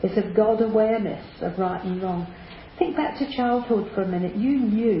 It's a God awareness of right and wrong. Think back to childhood for a minute. You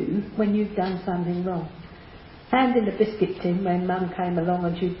knew when you'd done something wrong. Hand in the biscuit tin, when Mum came along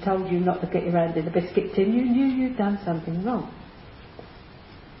and she told you not to get your hand in the biscuit tin, you knew you'd done something wrong.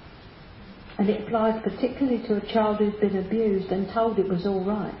 And it applies particularly to a child who's been abused and told it was all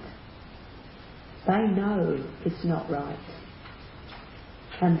right. They know it's not right.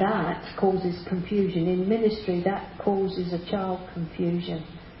 And that causes confusion. In ministry, that causes a child confusion.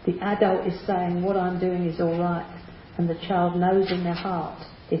 The adult is saying, what I'm doing is all right, and the child knows in their heart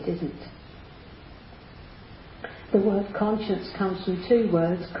it isn't. The word conscience comes from 2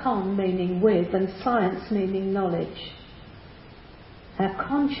 words, con meaning with and science meaning knowledge. Our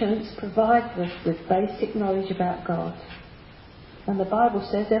conscience provides us with basic knowledge about God. And the Bible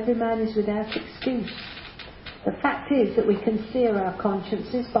says every man is without excuse. The fact is that we can sear our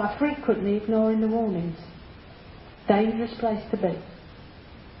consciences by frequently ignoring the warnings. Dangerous place to be.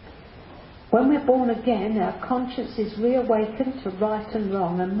 When we're born again, our conscience is reawakened to right and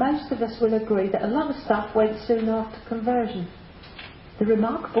wrong, and most of us will agree that a lot of stuff went soon after conversion. The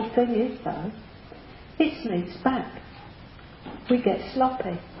remarkable thing is, though, it sneaks back. We get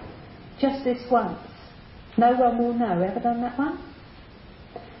sloppy. Just this once. No one will know. Ever done that one?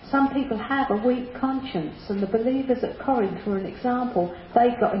 Some people have a weak conscience, and the believers at Corinth were an example.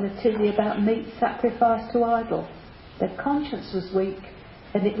 They got in a tizzy about meat sacrificed to idols. Their conscience was weak,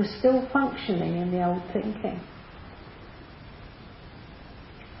 and it was still functioning in the old thinking.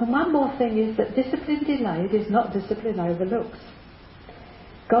 And one more thing is that discipline delayed is not discipline overlooked.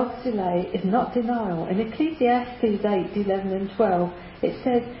 God's delay is not denial. In Ecclesiastes 8, 11 and 12, it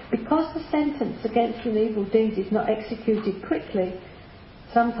says, because the sentence against an evil deed is not executed quickly,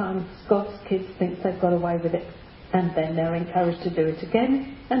 sometimes God's kids think they've got away with it, and then they're encouraged to do it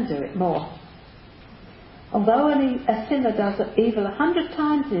again and do it more. Although a sinner does evil 100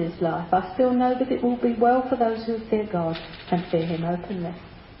 times in his life, I still know that it will be well for those who fear God and fear Him openly.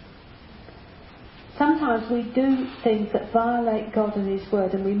 Sometimes we do things that violate God and His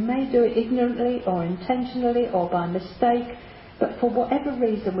word, and we may do it ignorantly or intentionally or by mistake, but for whatever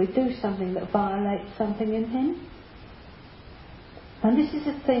reason we do something that violates something in Him. And this is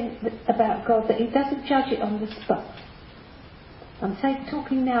a thing about God, that He doesn't judge it on the spot. I'm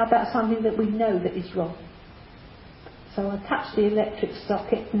talking now about something that we know that is wrong. So I touch the electric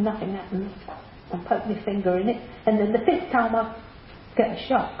socket and nothing happens. I poke my finger in it, and then the 5th time I get a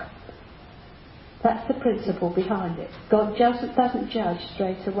shock. That's the principle behind it. God doesn't judge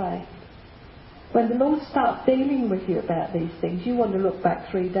straight away. When the Lord starts dealing with you about these things, you want to look back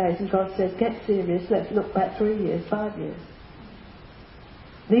 3 days, and God says, get serious, let's look back 3 years, 5 years.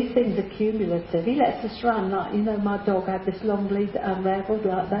 These things are cumulative. He lets us run, like, my dog had this long lead that unravelled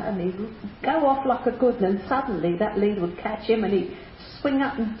like that, and he'd go off like a good one, and suddenly that lead would catch him and he'd swing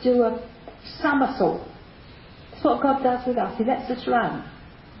up and do a somersault. That's what God does with us. He lets us run.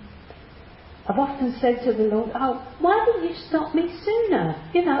 I've often said to the Lord, why didn't you stop me sooner?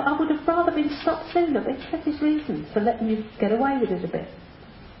 I would have rather been stopped sooner, but He has His reasons for letting you get away with it a bit.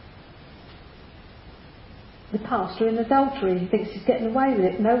 The pastor in adultery, he thinks he's getting away with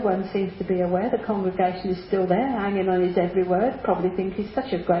it. No one seems to be aware. The congregation is still there, hanging on his every word, probably think he's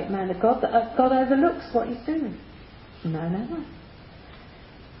such a great man of God that God overlooks what he's doing. No.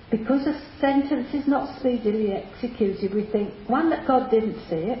 Because a sentence is not speedily executed, we think, 1, that God didn't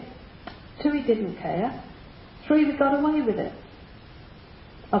see it, 2, He didn't care, 3, we got away with it.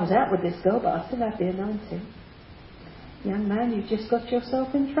 I was out with this girl, but I still have the anointing. Young man, you've just got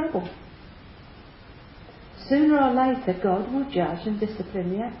yourself in trouble. Sooner or later, God will judge and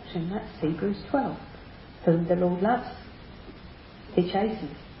discipline the action. That's Hebrews 12. Whom the Lord loves, He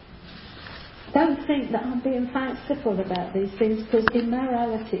chastens. Don't think that I'm being fanciful about these things, because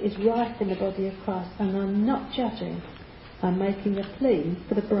immorality is rife in the body of Christ, and I'm not judging. I'm making a plea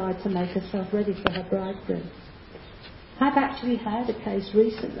for the bride to make herself ready for her bridegroom. I've actually had a case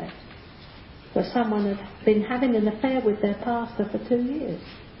recently where someone had been having an affair with their pastor for 2 years,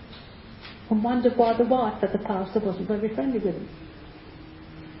 and wondered why the wife of the pastor wasn't very friendly with him.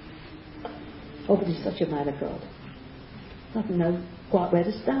 Oh, but he's such a man of God. I don't know quite where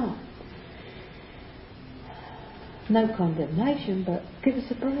to start. No condemnation, but give us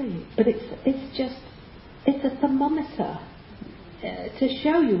a break. But it's a thermometer to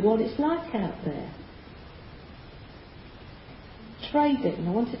show you what it's like out there. Trading.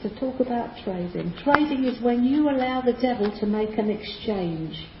 I wanted to talk about trading. Trading is when you allow the devil to make an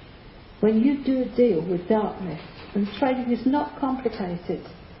exchange. When you do a deal with darkness. And trading is not complicated.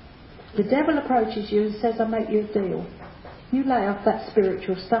 The devil approaches you and says, I'll make you a deal. You lay off that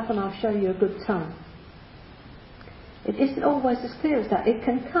spiritual stuff and I'll show you a good time. It isn't always as clear as that. It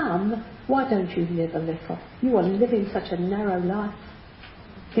can come, why don't you live a little? You are living such a narrow life.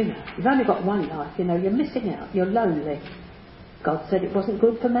 You've only got one life, you're missing out, you're lonely. God said it wasn't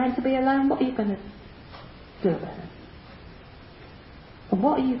good for man to be alone. What are you going to do about it? And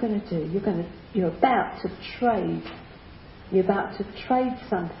what are you going to do? You're about to trade. You're about to trade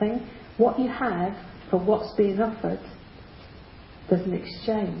something. What you have for what's being offered. There's an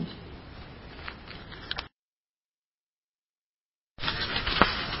exchange.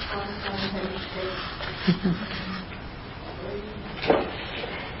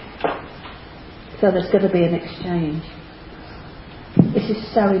 So there's going to be an exchange. This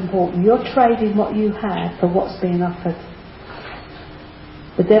is so important. You're trading what you have for what's being offered.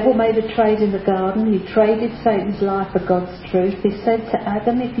 The devil made a trade in the garden. He traded Satan's life for God's truth. He said to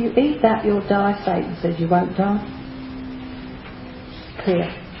Adam, if you eat that, you'll die. Satan says, you won't die. Clear.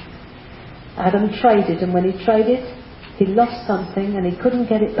 Adam traded, and when he traded, he lost something and he couldn't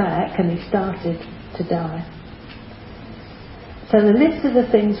get it back, and he started to die. So the list of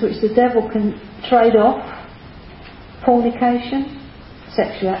the things which the devil can trade off: fornication,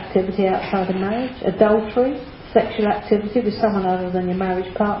 sexual activity outside of marriage; adultery, sexual activity with someone other than your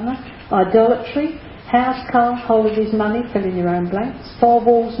marriage partner; idolatry, house, car, holidays, money, fill in your own blanks; 4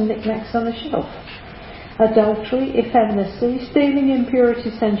 walls and knickknacks on a shelf. adultery, effeminacy, stealing,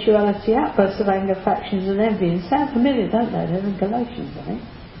 impurity, sensuality, outbursts of anger, factions and envy. And sound familiar, don't they? They're in Galatians, I think.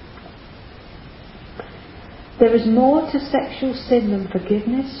 There is more to sexual sin than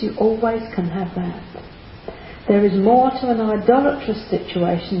forgiveness. You always can have that. There is more to an idolatrous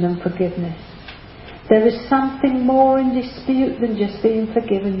situation than forgiveness. There is something more in dispute than just being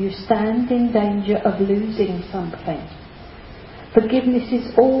forgiven. You stand in danger of losing something. Forgiveness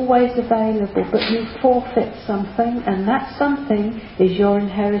is always available, but you forfeit something, and that something is your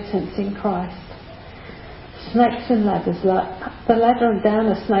inheritance in Christ. Snakes and ladders, like up the ladder and down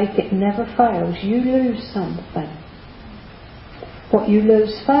a snake, it never fails. You lose something. What you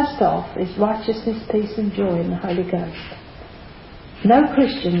lose first off is righteousness, peace and joy in the Holy Ghost. No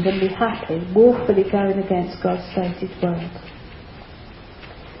Christian can be happy willfully going against God's stated word.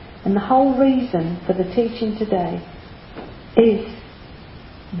 And the whole reason for the teaching today is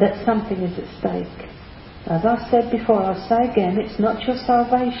that something is at stake. As I said before, I'll say again, it's not your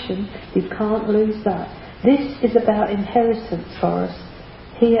salvation. You can't lose that. This is about inheritance for us,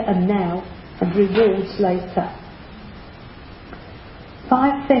 here and now, and rewards later.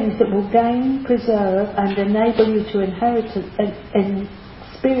 5 things that will gain, preserve and enable you to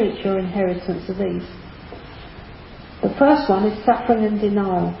experience your inheritance are these. The first one is suffering and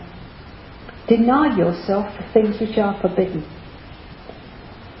denial. Deny yourself the things which are forbidden.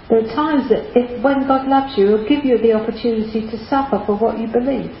 There are times that when God loves you, He'll give you the opportunity to suffer for what you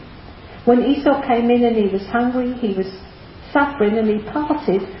believe. When Esau came in and he was hungry, he was suffering, and he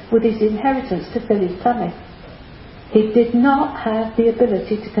parted with his inheritance to fill his tummy. He did not have the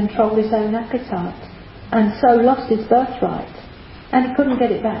ability to control his own appetite, and so lost his birthright, and he couldn't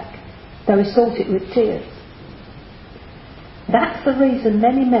get it back, though he sought it with tears. That's the reason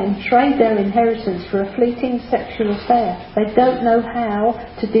many men trade their inheritance for a fleeting sexual affair. They don't know how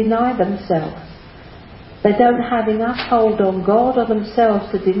to deny themselves. They don't have enough hold on God or themselves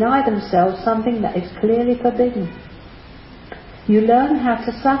to deny themselves something that is clearly forbidden. You learn how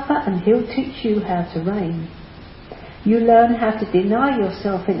to suffer and He'll teach you how to reign. You learn how to deny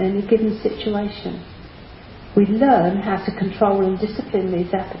yourself in any given situation. We learn how to control and discipline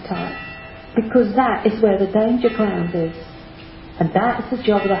these appetites, because that is where the danger ground is. And that is the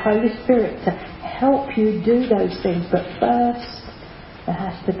job of the Holy Spirit, to help you do those things. But first, there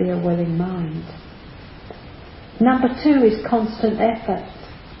has to be a willing mind. Number 2 is constant effort.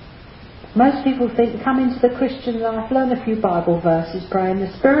 Most people think, come into the Christian life, learn a few Bible verses, pray in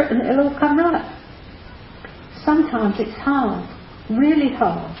the Spirit, and it'll all come right. Sometimes it's hard, really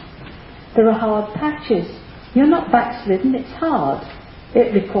hard. There are hard patches. You're not backslidden, it's hard.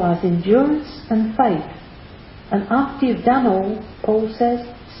 It requires endurance and faith. And after you've done all, Paul says,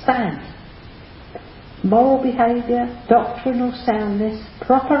 stand. Moral behaviour, doctrinal soundness,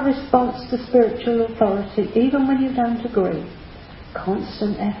 proper response to spiritual authority, even when you don't agree.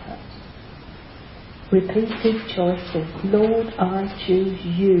 Constant effort. Repeated choices. Lord, I choose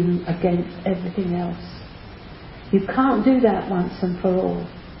you against everything else. You can't do that once and for all.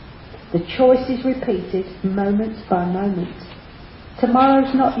 The choice is repeated moment by moment.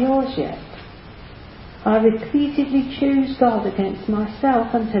 Tomorrow's not yours yet. I repeatedly choose God against myself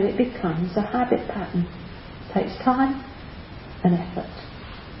until it becomes a habit pattern. It takes time and effort.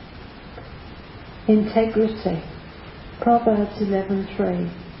 Integrity. Proverbs 11:3.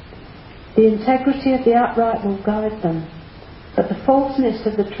 The integrity of the upright will guide them, but the falseness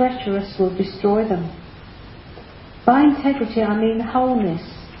of the treacherous will destroy them. By integrity I mean wholeness,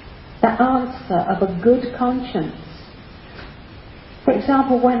 the answer of a good conscience. For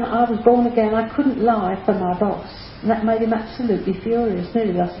example, when I was born again, I couldn't lie for my boss. And that made him absolutely furious,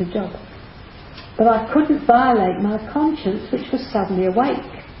 nearly lost his job. But I couldn't violate my conscience, which was suddenly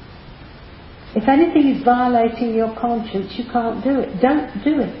awake. If anything is violating your conscience, you can't do it. Don't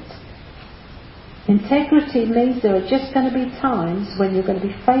do it. Integrity means there are just going to be times when you're going to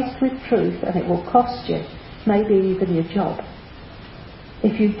be faced with truth and it will cost you, maybe even your job.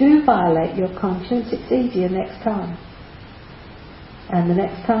 If you do violate your conscience, it's easier next time. And the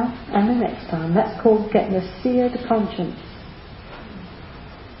next time, and the next time. That's called getting a seared conscience.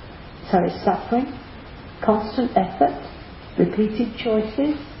 So it's suffering, constant effort, repeated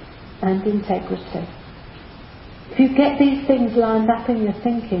choices, and integrity. If you get these things lined up in your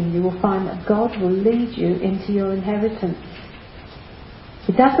thinking, you will find that God will lead you into your inheritance.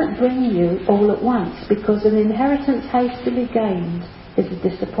 He doesn't bring you all at once, because an inheritance hastily gained is a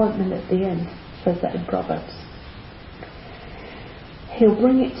disappointment at the end. It says that in Proverbs. He'll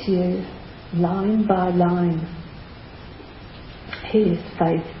bring it to you line by line. He is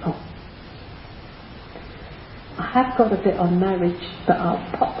faithful. I have got a bit on marriage, but I'll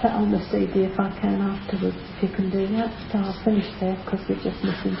pop that on the CD if I can afterwards, if you can do that. So I'll finish there because we're just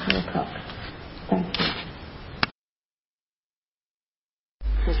missing 2 o'clock. Thank you.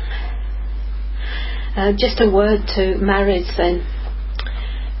 Just a word to marriage then.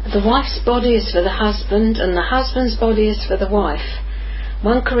 The wife's body is for the husband, and the husband's body is for the wife.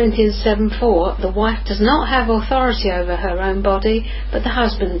 1 Corinthians 7:4, the wife does not have authority over her own body, but the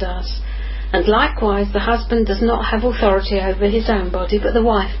husband does. And likewise, the husband does not have authority over his own body, but the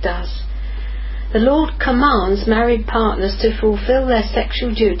wife does. The Lord commands married partners to fulfill their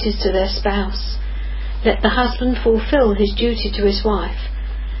sexual duties to their spouse. Let the husband fulfill his duty to his wife.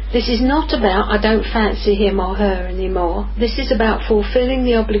 This is not about I don't fancy him or her anymore. This is about fulfilling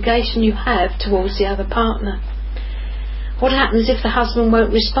the obligation you have towards the other partner. What happens if the husband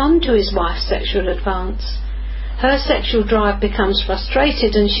won't respond to his wife's sexual advance? Her sexual drive becomes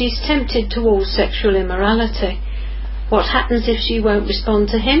frustrated and she's tempted towards sexual immorality. What happens if she won't respond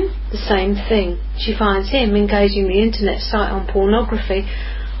to him? The same thing. She finds him engaging the internet site on pornography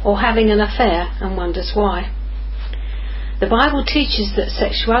or having an affair and wonders why. The Bible teaches that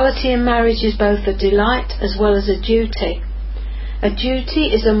sexuality in marriage is both a delight as well as a duty. A duty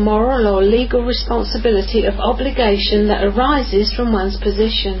is a moral or legal responsibility of obligation that arises from one's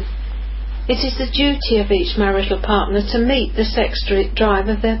position. It is the duty of each marital partner to meet the sex drive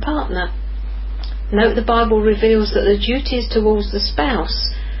of their partner. Note the Bible reveals that the duty is towards the spouse.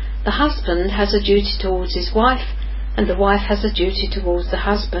 The husband has a duty towards his wife, and the wife has a duty towards the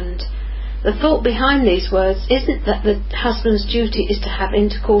husband. The thought behind these words isn't that the husband's duty is to have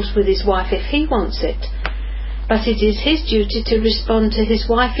intercourse with his wife if he wants it, but it is his duty to respond to his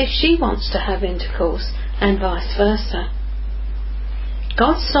wife if she wants to have intercourse, and vice versa.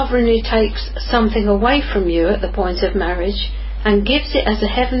 God sovereignly takes something away from you at the point of marriage and gives it as a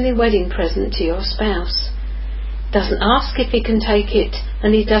heavenly wedding present to your spouse. He doesn't ask if he can take it,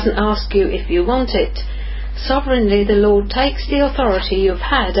 and he doesn't ask you if you want it. Sovereignly the Lord takes the authority you've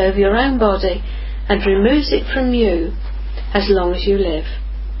had over your own body and removes it from you as long as you live.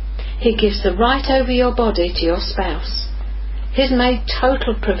 He gives the right over your body to your spouse. He's made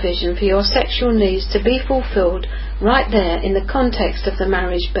total provision for your sexual needs to be fulfilled right there in the context of the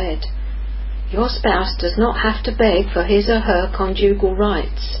marriage bed. Your spouse does not have to beg for his or her conjugal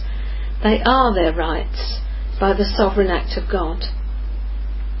rights. They are their rights by the sovereign act of God.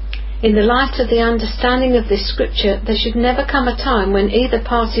 In the light of the understanding of this scripture, there should never come a time when either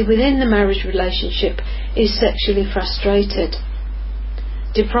party within the marriage relationship is sexually frustrated.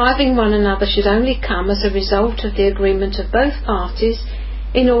 Depriving one another should only come as a result of the agreement of both parties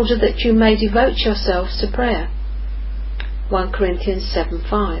in order that you may devote yourselves to prayer. 1 Corinthians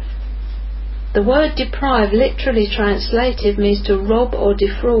 7:5. The word deprive, literally translated, means to rob or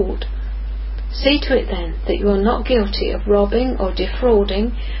defraud. See to it then that you are not guilty of robbing or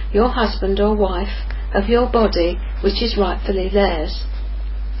defrauding your husband or wife of your body which is rightfully theirs.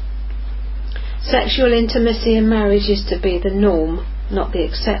 Sexual intimacy in marriage is to be the norm, not the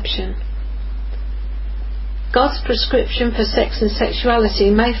exception. God's prescription for sex and sexuality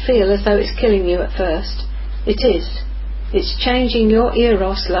may feel as though it's killing you at first. It is. It's changing your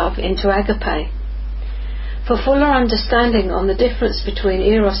eros love into agape. For fuller understanding on the difference between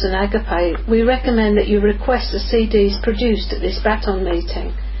eros and agape, we recommend that you request the CDs produced at this Baton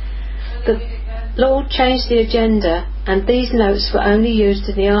meeting. The Lord changed the agenda, and these notes were only used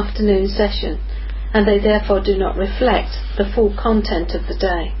in the afternoon session, and they therefore do not reflect the full content of the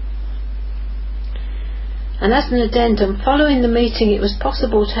day. And as an addendum, following the meeting it was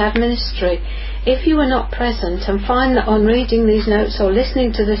possible to have ministry. If you were not present and find that on reading these notes or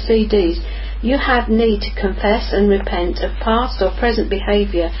listening to the CDs you have need to confess and repent of past or present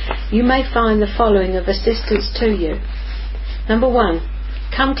behaviour, you may find the following of assistance to you. Number 1,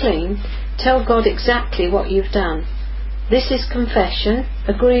 come clean, tell God exactly what you've done. This is confession,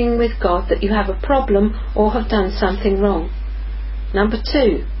 agreeing with God that you have a problem or have done something wrong. Number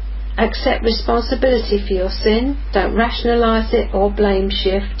 2, accept responsibility for your sin, don't rationalise it or blame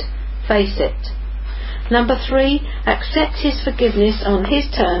shift, face it. Number 3, accept his forgiveness on his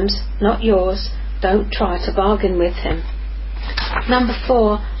terms, not yours, don't try to bargain with him. Number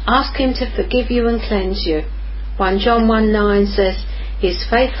 4, ask him to forgive you and cleanse you. 1 John 1:9 says, he is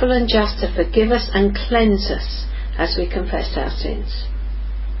faithful and just to forgive us and cleanse us as we confess our sins.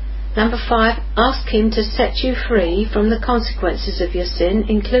 Number 5, ask him to set you free from the consequences of your sin,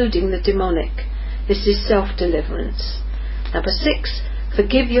 including the demonic. This is self-deliverance. Number 6,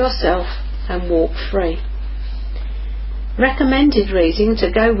 forgive yourself and walk free. Recommended reading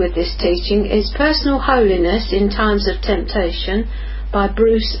to go with this teaching is Personal Holiness in Times of Temptation by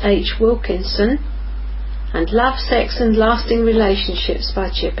Bruce H. Wilkinson, and Love, Sex and Lasting Relationships by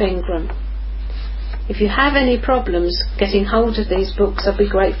Chip Ingram. If you have any problems getting hold of these books, I'd be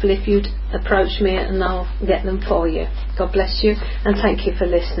grateful if you'd approach me and I'll get them for you. God bless you, and thank you for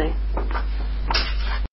listening.